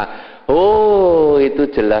cinta. Oh, itu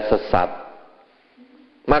jelas sesat.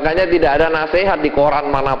 Makanya tidak ada nasihat di koran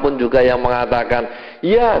manapun juga yang mengatakan,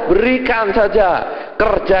 ya berikan saja,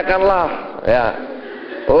 kerjakanlah, ya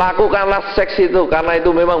lakukanlah seks itu karena itu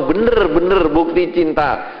memang benar-benar bukti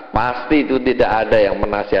cinta. Pasti itu tidak ada yang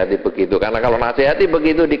menasihati begitu. Karena kalau nasihati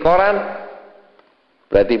begitu di koran,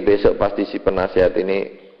 berarti besok pasti si penasihat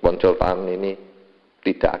ini, konsultan ini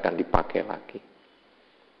tidak akan dipakai lagi.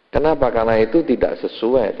 Kenapa? Karena itu tidak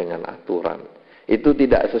sesuai dengan aturan. Itu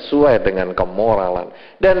tidak sesuai dengan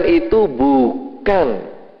kemoralan. Dan itu bukan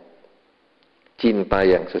cinta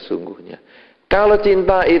yang sesungguhnya. Kalau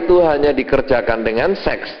cinta itu hanya dikerjakan dengan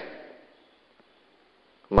seks,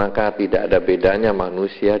 maka tidak ada bedanya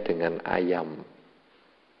manusia dengan ayam.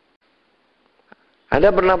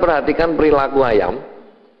 Anda pernah perhatikan perilaku ayam?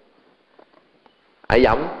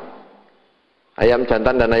 Ayam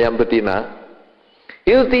jantan dan ayam betina,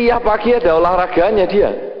 itu tiap pagi ada olahraganya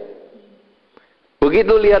dia.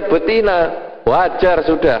 Begitu lihat betina, wajar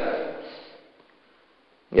sudah.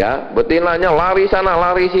 Ya, betinanya lari sana,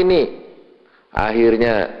 lari sini.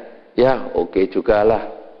 Akhirnya, ya oke juga lah.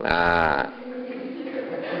 Nah,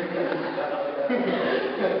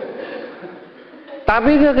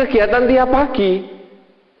 Tapi dia kegiatan tiap pagi.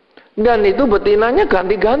 Dan itu betinanya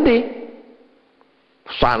ganti-ganti.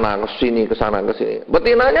 Sana ke sini, ke sana ke sini.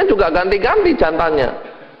 Betinanya juga ganti-ganti jantannya.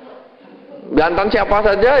 Jantan siapa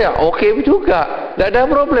saja ya oke juga. Tidak ada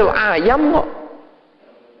problem, ayam kok.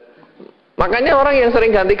 Makanya orang yang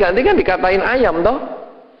sering ganti-ganti kan dikatain ayam toh.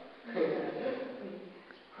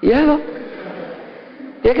 Iya toh.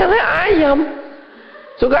 Ya karena ayam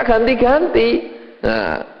suka ganti-ganti.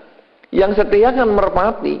 Nah, yang setia kan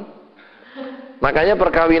merpati. Makanya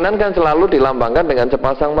perkawinan kan selalu dilambangkan dengan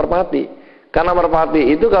sepasang merpati. Karena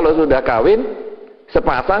merpati itu kalau sudah kawin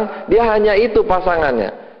sepasang, dia hanya itu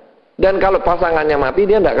pasangannya. Dan kalau pasangannya mati,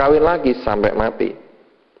 dia tidak kawin lagi sampai mati.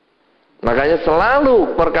 Makanya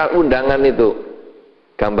selalu undangan itu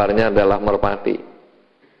gambarnya adalah merpati.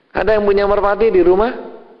 Ada yang punya merpati di rumah?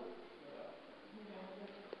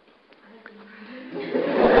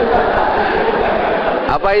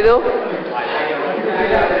 Apa itu?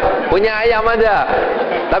 Punya ayam ada.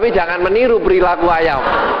 Tapi jangan meniru perilaku ayam.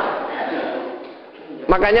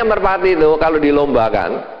 Makanya merpati itu kalau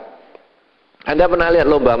dilombakan, Anda pernah lihat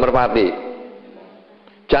lomba merpati?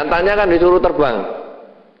 Jantannya kan disuruh terbang.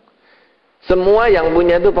 Semua yang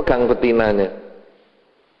punya itu pegang betinanya.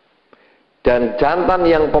 Dan jantan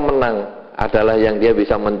yang pemenang adalah yang dia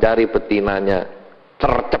bisa mencari betinanya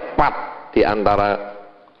tercepat di antara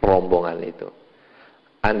rombongan itu.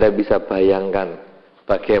 Anda bisa bayangkan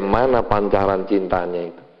bagaimana pancaran cintanya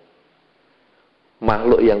itu.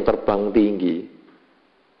 Makhluk yang terbang tinggi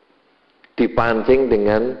dipancing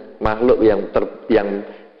dengan makhluk yang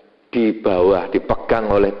di bawah dipegang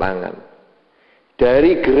oleh tangan.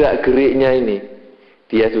 Dari gerak-geriknya ini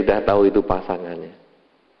dia sudah tahu itu pasangannya.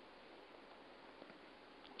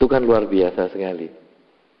 Itu kan luar biasa sekali.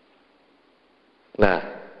 Nah,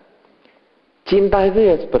 cinta itu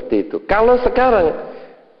ya seperti itu. Kalau sekarang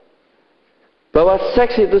bahwa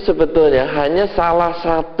seks itu sebetulnya hanya salah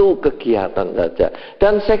satu kegiatan saja.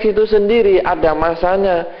 Dan seks itu sendiri ada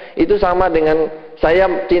masanya. Itu sama dengan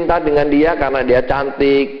saya cinta dengan dia karena dia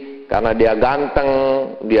cantik, karena dia ganteng,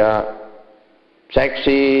 dia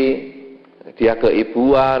seksi, dia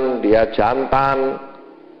keibuan, dia jantan,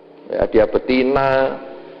 ya, dia betina.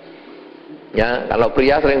 Ya, kalau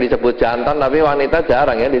pria sering disebut jantan, tapi wanita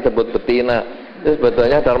jarang ya disebut betina. Itu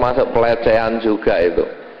sebetulnya termasuk pelecehan juga itu.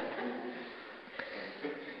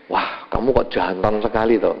 Wah, kamu kok jantan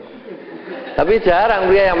sekali toh. Tapi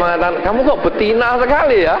jarang pria yang mengatakan, kamu kok betina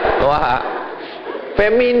sekali ya. Wah,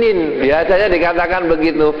 feminin. Biasanya dikatakan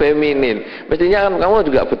begitu, feminin. Mestinya kan kamu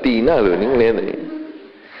juga betina loh ini.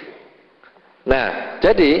 Nah,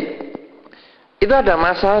 jadi itu ada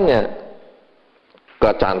masanya.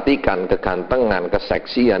 Kecantikan, kegantengan,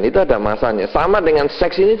 keseksian itu ada masanya. Sama dengan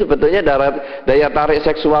seks ini sebetulnya daya tarik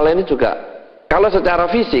seksual ini juga. Kalau secara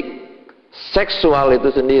fisik, seksual itu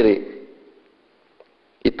sendiri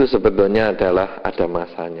itu sebetulnya adalah ada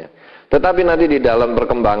masanya. Tetapi nanti di dalam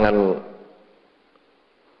perkembangan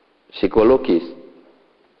psikologis,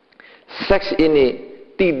 seks ini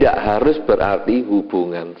tidak harus berarti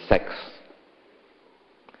hubungan seks.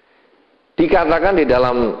 Dikatakan di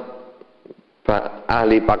dalam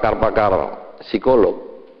ahli pakar-pakar psikolog,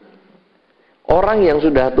 orang yang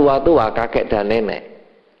sudah tua-tua, kakek dan nenek,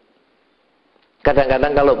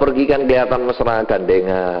 kadang-kadang kalau pergi kan kelihatan mesra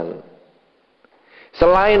gandengan.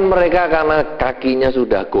 Selain mereka karena kakinya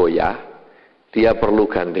sudah goyah, dia perlu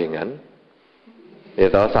gandengan,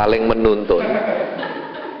 gitu, saling menuntun.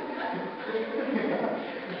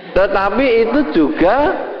 Tetapi itu juga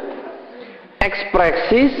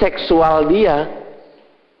ekspresi seksual dia.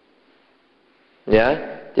 Ya,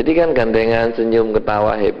 jadi kan gandengan, senyum,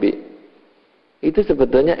 ketawa, happy. Itu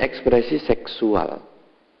sebetulnya ekspresi seksual.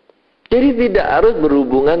 Jadi tidak harus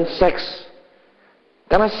berhubungan seks.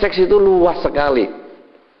 Karena seks itu luas sekali.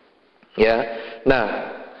 Ya. Nah,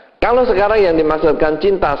 kalau sekarang yang dimaksudkan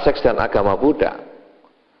cinta, seks dan agama Buddha,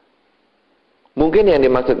 mungkin yang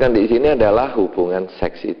dimaksudkan di sini adalah hubungan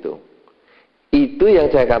seks itu. Itu yang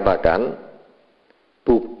saya katakan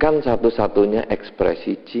bukan satu-satunya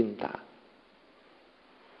ekspresi cinta.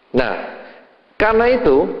 Nah, karena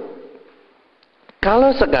itu,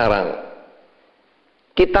 kalau sekarang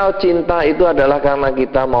kita cinta itu adalah karena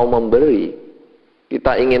kita mau memberi,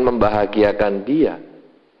 kita ingin membahagiakan dia,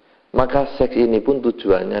 maka seks ini pun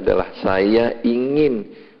tujuannya adalah saya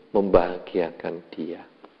ingin membahagiakan dia.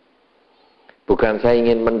 Bukan saya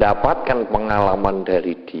ingin mendapatkan pengalaman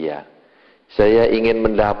dari dia. Saya ingin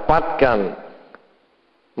mendapatkan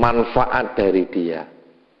manfaat dari dia.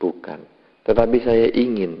 Bukan. Tetapi saya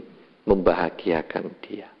ingin membahagiakan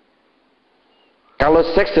dia. Kalau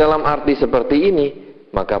seks dalam arti seperti ini,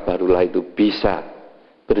 maka barulah itu bisa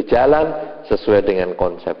berjalan sesuai dengan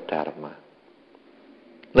konsep dharma.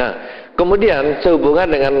 Nah, kemudian sehubungan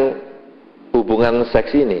dengan hubungan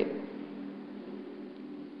seks ini,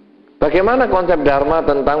 bagaimana konsep dharma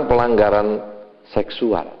tentang pelanggaran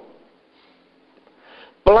seksual?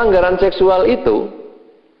 Pelanggaran seksual itu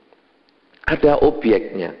ada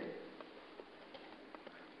objeknya.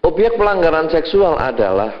 Objek pelanggaran seksual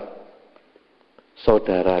adalah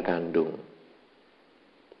saudara kandung.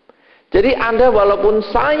 Jadi Anda walaupun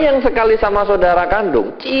sayang sekali sama saudara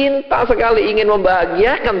kandung, cinta sekali ingin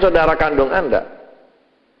membahagiakan saudara kandung Anda,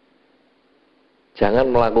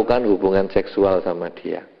 jangan melakukan hubungan seksual sama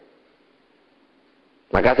dia.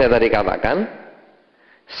 Maka saya tadi katakan,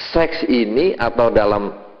 seks ini atau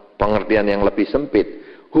dalam pengertian yang lebih sempit,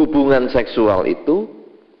 hubungan seksual itu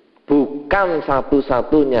bukan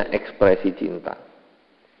satu-satunya ekspresi cinta.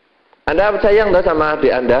 Anda sayang sama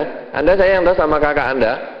adik Anda sayang sama kakak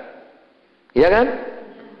Anda, iya kan?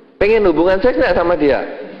 Pengen hubungan seks nggak sama dia?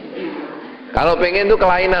 Kalau pengen tuh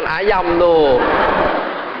kelainan ayam tuh.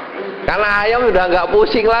 Karena ayam udah nggak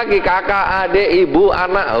pusing lagi, kakak, adik, ibu,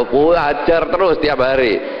 anak, ajar terus tiap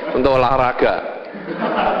hari untuk olahraga.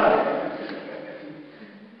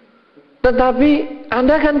 Tetapi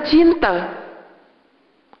Anda kan cinta,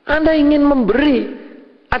 Anda ingin memberi.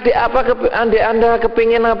 Adik Anda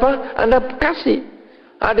kepingin apa, Anda kasih.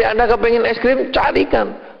 Adik Anda kepingin es krim,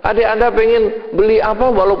 carikan. Adik Anda pengen beli apa,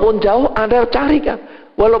 walaupun jauh Anda carikan,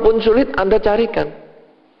 walaupun sulit Anda carikan.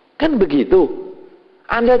 Kan begitu.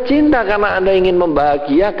 Anda cinta karena Anda ingin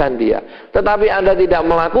membahagiakan dia, tetapi Anda tidak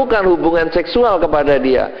melakukan hubungan seksual kepada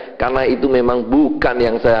dia karena itu memang bukan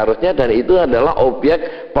yang seharusnya, dan itu adalah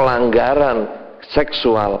objek pelanggaran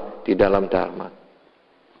seksual di dalam dharma.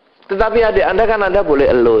 Tetapi adik Anda kan Anda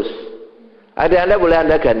boleh elus, adik Anda boleh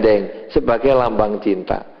Anda gandeng sebagai lambang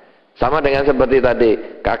cinta. Sama dengan seperti tadi,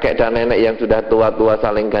 kakek dan nenek yang sudah tua-tua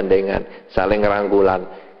saling gandengan, saling rangkulan.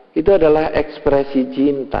 Itu adalah ekspresi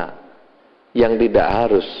cinta yang tidak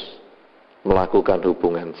harus melakukan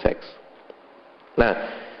hubungan seks. Nah,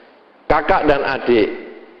 kakak dan adik,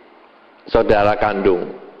 saudara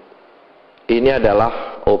kandung, ini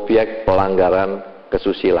adalah objek pelanggaran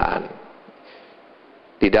kesusilaan.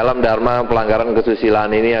 Di dalam dharma, pelanggaran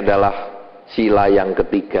kesusilaan ini adalah sila yang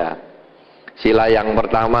ketiga. Sila yang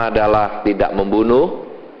pertama adalah tidak membunuh.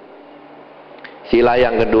 Sila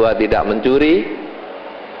yang kedua tidak mencuri.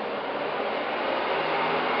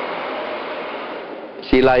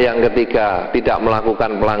 Sila yang ketiga tidak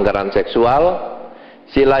melakukan pelanggaran seksual.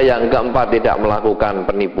 Sila yang keempat tidak melakukan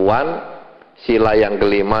penipuan. Sila yang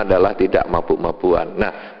kelima adalah tidak mabuk-mabuan.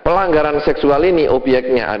 Nah, pelanggaran seksual ini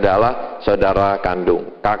objeknya adalah saudara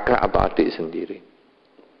kandung, kakak atau adik sendiri.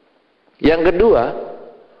 Yang kedua,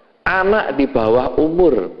 anak di bawah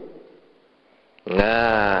umur.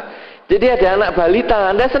 Nah, jadi ada anak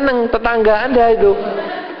balita, Anda seneng tetangga Anda itu.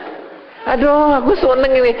 Aduh, aku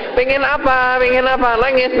seneng ini. Pengen apa?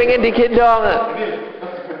 Nangis, pengen digendong.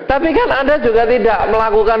 Tapi kan Anda juga tidak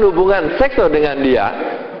melakukan hubungan seks dengan dia,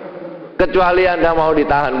 kecuali Anda mau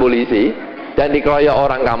ditahan polisi dan dikeroyok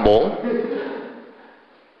orang kampung.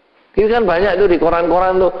 Itu kan banyak tuh di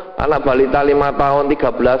koran-koran tuh, anak balita 5 tahun,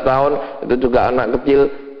 13 tahun, itu juga anak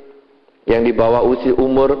kecil yang di bawah usia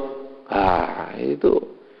umur.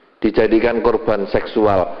 Itu dijadikan korban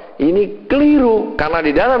seksual. Ini keliru, karena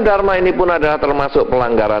di dalam dharma ini pun adalah termasuk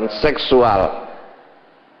pelanggaran seksual.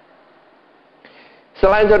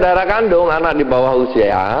 Selain saudara kandung, anak di bawah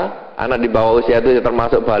usia itu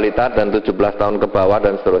termasuk balita dan 17 tahun ke bawah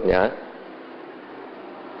dan seterusnya.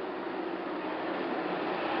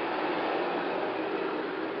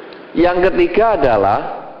 Yang ketiga adalah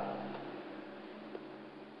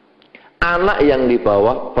anak yang di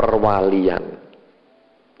bawah perwalian.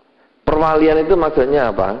 Perwalian itu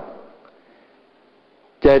maksudnya apa?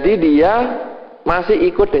 Jadi dia masih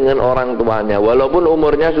ikut dengan orang tuanya, walaupun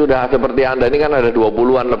umurnya sudah seperti Anda ini kan ada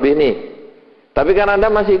 20-an lebih nih. Tapi kan Anda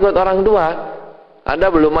masih ikut orang tua. Anda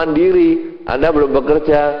belum mandiri, Anda belum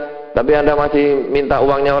bekerja, tapi Anda masih minta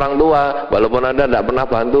uangnya orang tua, walaupun Anda tidak pernah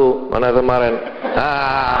bantu. Mana kemarin?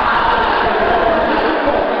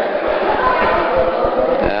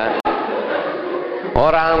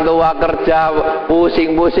 Orang tua kerja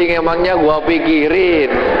pusing-pusing, emangnya gua pikirin.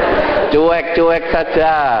 Cuek-cuek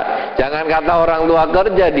saja. Jangan kata orang tua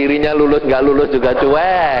kerja, dirinya lulus nggak lulus juga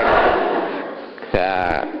cuek.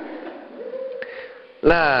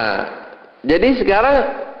 Nah, jadi sekarang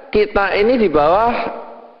kita ini di bawah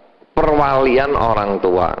perwalian orang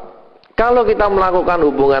tua. Kalau kita melakukan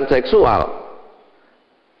hubungan seksual,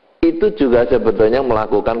 itu juga sebetulnya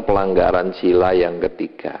melakukan pelanggaran sila yang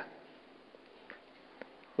ketiga.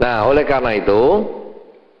 Nah, oleh karena itu,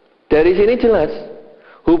 dari sini jelas,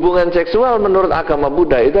 Hubungan seksual menurut agama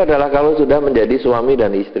Buddha itu adalah kalau sudah menjadi suami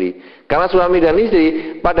dan istri. Karena suami dan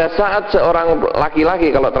istri, pada saat seorang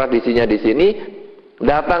laki-laki, kalau tradisinya di sini,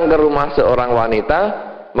 datang ke rumah seorang wanita,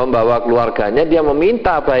 membawa keluarganya, dia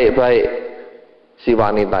meminta baik-baik si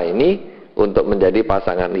wanita ini untuk menjadi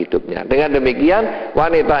pasangan hidupnya. Dengan demikian,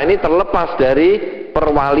 wanita ini terlepas dari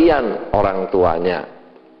perwalian orang tuanya.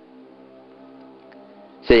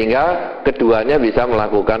 Sehingga keduanya bisa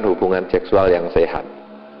melakukan hubungan seksual yang sehat.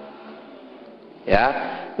 Ya,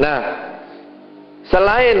 nah,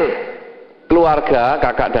 selain keluarga,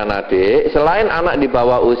 kakak dan adik, selain anak di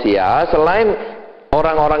bawah usia, selain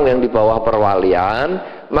orang-orang yang di bawah perwalian,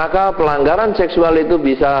 maka pelanggaran seksual itu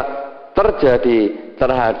bisa terjadi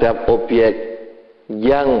terhadap objek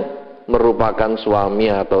yang merupakan suami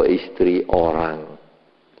atau istri orang.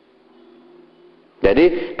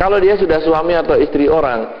 Jadi kalau dia sudah suami atau istri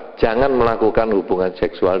orang, jangan melakukan hubungan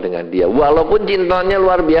seksual dengan dia. Walaupun cintanya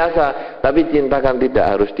luar biasa, tapi cinta kan tidak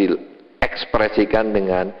harus diekspresikan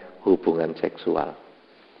dengan hubungan seksual.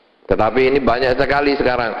 Tetapi ini banyak sekali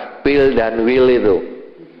sekarang pil dan will itu.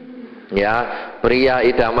 Ya, pria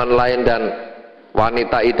idaman lain dan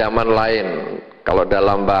wanita idaman lain. Kalau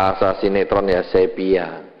dalam bahasa sinetron ya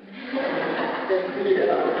sepia.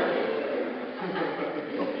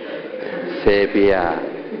 Sepia.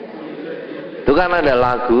 Itu kan ada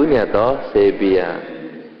lagunya toh, sepia.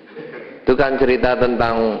 Itu kan cerita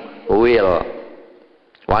tentang will,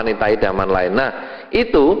 wanita idaman lain. Nah,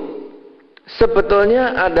 itu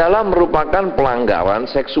sebetulnya adalah merupakan pelanggaran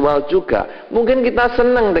seksual juga. Mungkin kita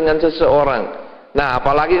senang dengan seseorang. Nah,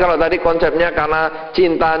 apalagi kalau tadi konsepnya karena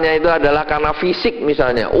cintanya itu adalah karena fisik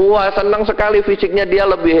misalnya. Wah, senang sekali fisiknya dia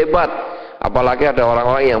lebih hebat. Apalagi ada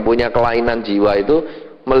orang-orang yang punya kelainan jiwa itu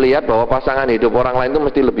melihat bahwa pasangan hidup orang lain itu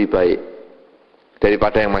mesti lebih baik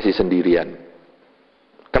daripada yang masih sendirian.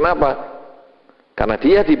 Kenapa? Karena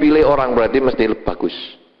dia dipilih orang berarti mesti bagus.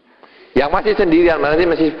 Yang masih sendirian nanti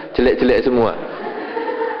masih jelek-jelek semua.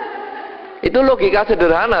 Itu logika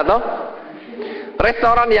sederhana toh.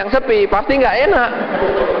 Restoran yang sepi pasti nggak enak.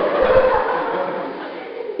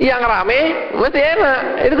 Yang rame mesti enak.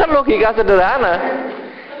 Itu kan logika sederhana.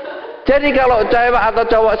 Jadi kalau cewek atau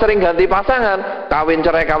cowok sering ganti pasangan, kawin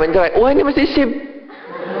cerai, wah ini mesti sip.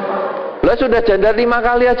 Lah sudah janda 5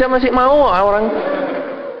 kali aja masih mau orang.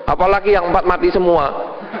 Apalagi yang 4 mati semua.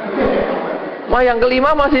 Mah yang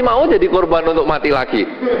kelima masih mau jadi korban untuk mati lagi.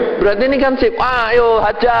 Berarti ini kan sip. Ayo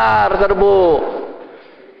hajar serbu.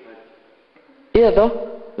 Iya toh?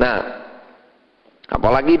 Nah,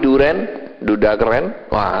 apalagi duren, duda keren.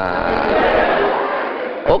 Wah.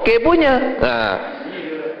 Oke punya.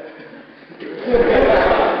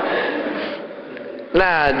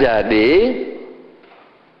 Nah, jadi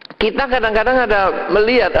kita kadang-kadang ada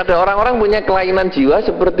melihat ada orang-orang punya kelainan jiwa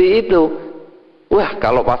seperti itu. Wah,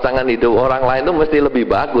 kalau pasangan hidup orang lain itu mesti lebih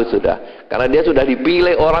bagus sudah. Karena dia sudah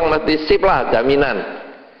dipilih orang mesti sip lah, jaminan.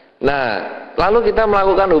 Nah, lalu kita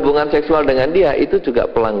melakukan hubungan seksual dengan dia, itu juga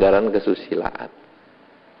pelanggaran kesusilaan.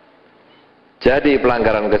 Jadi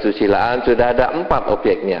pelanggaran kesusilaan sudah ada 4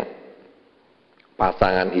 objeknya.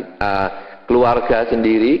 Pasangan keluarga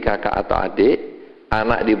sendiri, kakak atau adik,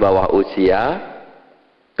 anak di bawah usia,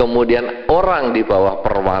 kemudian orang di bawah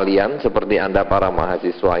perwalian seperti Anda para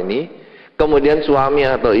mahasiswa ini, kemudian suami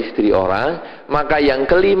atau istri orang, maka yang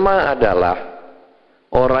kelima adalah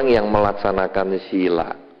orang yang melaksanakan sila.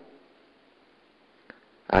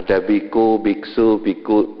 Ada biku, biksu,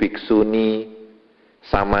 biksuni,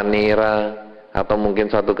 samanera, atau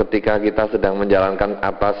mungkin suatu ketika kita sedang menjalankan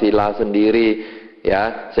atas sila sendiri,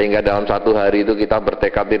 ya, sehingga dalam satu hari itu kita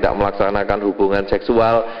bertekad tidak melaksanakan hubungan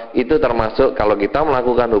seksual. Itu termasuk kalau kita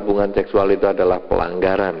melakukan hubungan seksual itu adalah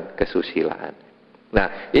pelanggaran kesusilaan.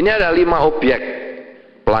 Nah, ini ada 5 objek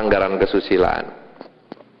pelanggaran kesusilaan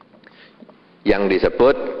yang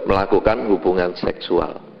disebut melakukan hubungan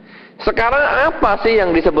seksual. Sekarang apa sih yang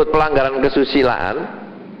disebut pelanggaran kesusilaan?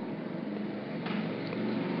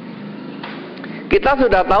 Kita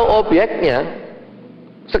sudah tahu objeknya.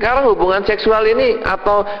 Sekarang hubungan seksual ini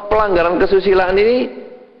atau pelanggaran kesusilaan ini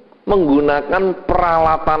menggunakan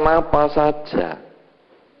peralatan apa saja.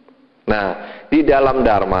 Nah, di dalam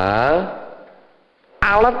Dharma,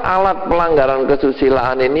 alat-alat pelanggaran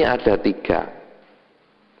kesusilaan ini ada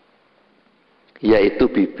 3, yaitu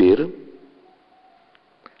bibir,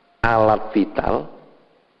 alat vital,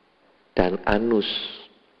 dan anus.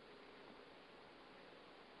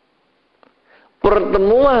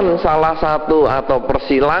 Pertemuan salah satu atau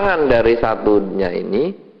persilangan dari satunya ini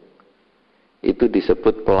itu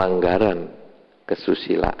disebut pelanggaran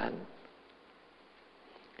kesusilaan.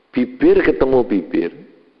 Bibir ketemu bibir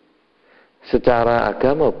secara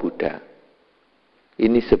agama Buddha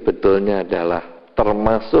ini sebetulnya adalah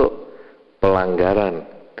termasuk pelanggaran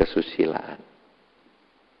kesusilaan.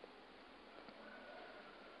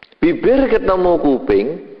 Bibir ketemu kuping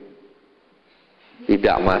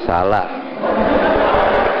tidak masalah.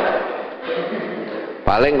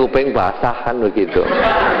 Paling kuping basah kan begitu.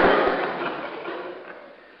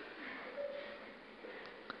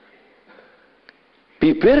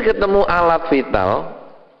 Bibir ketemu alat vital,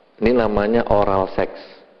 ini namanya oral sex.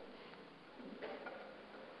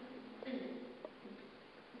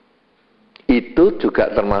 Itu juga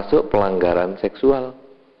termasuk pelanggaran seksual.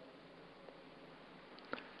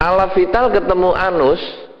 Alat vital ketemu anus,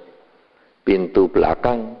 pintu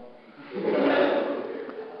belakang.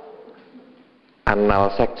 Anal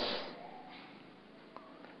seks.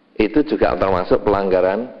 Itu juga termasuk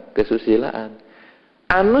pelanggaran kesusilaan.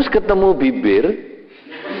 Anus ketemu bibir,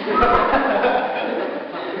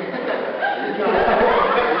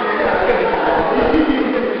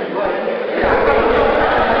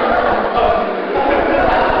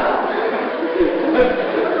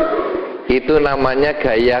 itu namanya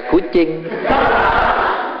gaya kucing.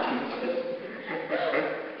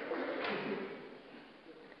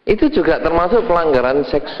 Itu juga termasuk pelanggaran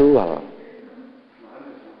seksual.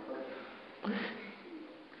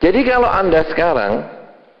 Jadi kalau Anda sekarang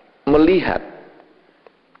melihat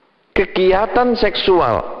kegiatan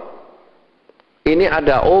seksual, ini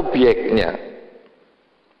ada objeknya,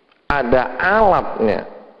 ada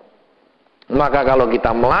alatnya. Maka kalau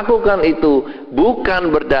kita melakukan itu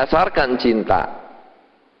bukan berdasarkan cinta,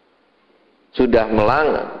 sudah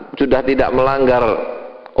tidak melanggar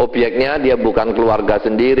objeknya, dia bukan keluarga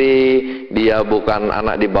sendiri, dia bukan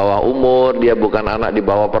anak di bawah umur, dia bukan anak di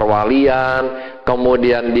bawah perwalian,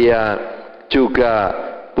 kemudian dia juga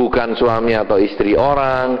bukan suami atau istri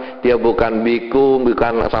orang, dia bukan biku,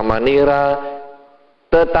 bukan samanira,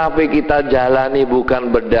 tetapi kita jalani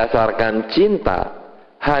bukan berdasarkan cinta,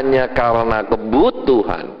 hanya karena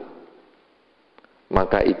kebutuhan,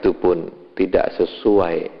 maka itu pun tidak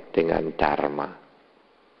sesuai dengan dharma.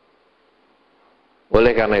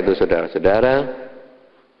 Oleh karena itu saudara-saudara,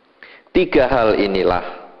 tiga hal inilah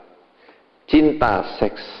cinta,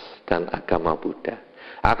 seks, dan agama Buddha.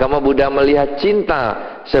 Agama Buddha melihat cinta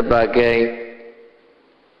sebagai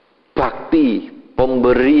bakti,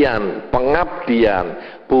 pemberian, pengabdian,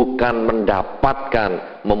 bukan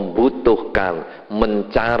mendapatkan, membutuhkan,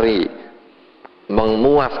 mencari,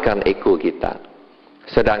 memuaskan ego kita.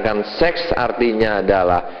 Sedangkan seks artinya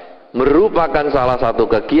adalah merupakan salah satu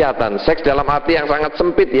kegiatan seks dalam arti yang sangat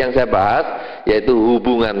sempit yang saya bahas, yaitu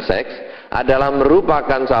hubungan seks, adalah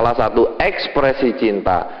merupakan salah satu ekspresi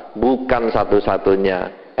cinta, bukan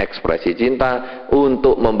satu-satunya ekspresi cinta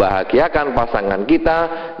untuk membahagiakan pasangan kita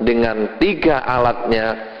dengan tiga alatnya,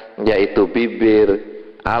 yaitu bibir,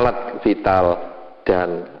 alat vital,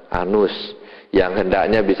 dan anus, yang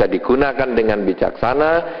hendaknya bisa digunakan dengan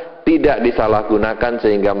bijaksana, tidak disalahgunakan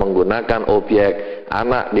sehingga menggunakan objek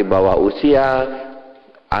anak di bawah usia,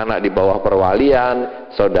 anak di bawah perwalian,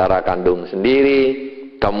 saudara kandung sendiri,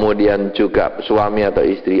 kemudian juga suami atau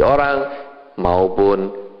istri orang,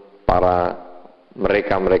 maupun para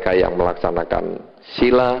mereka-mereka yang melaksanakan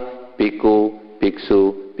sila, biku,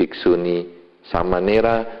 biksu, biksuni,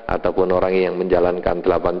 samanera, ataupun orang yang menjalankan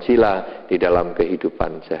 8 sila di dalam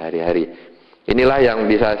kehidupan sehari-hari. Inilah yang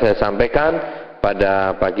bisa saya sampaikan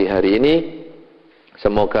pada pagi hari ini.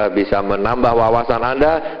 Semoga bisa menambah wawasan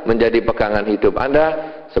Anda, menjadi pegangan hidup Anda.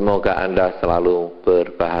 Semoga Anda selalu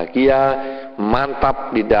berbahagia,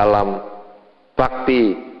 mantap di dalam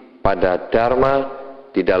bakti pada dharma,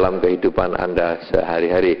 di dalam kehidupan Anda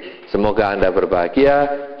sehari-hari. Semoga Anda berbahagia,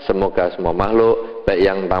 semoga semua makhluk, baik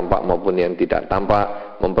yang tampak maupun yang tidak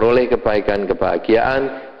tampak, memperoleh kebaikan, kebahagiaan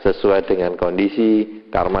sesuai dengan kondisi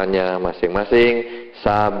karmanya masing-masing.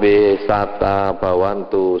 Sabe sata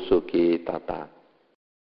bawantu suki tata.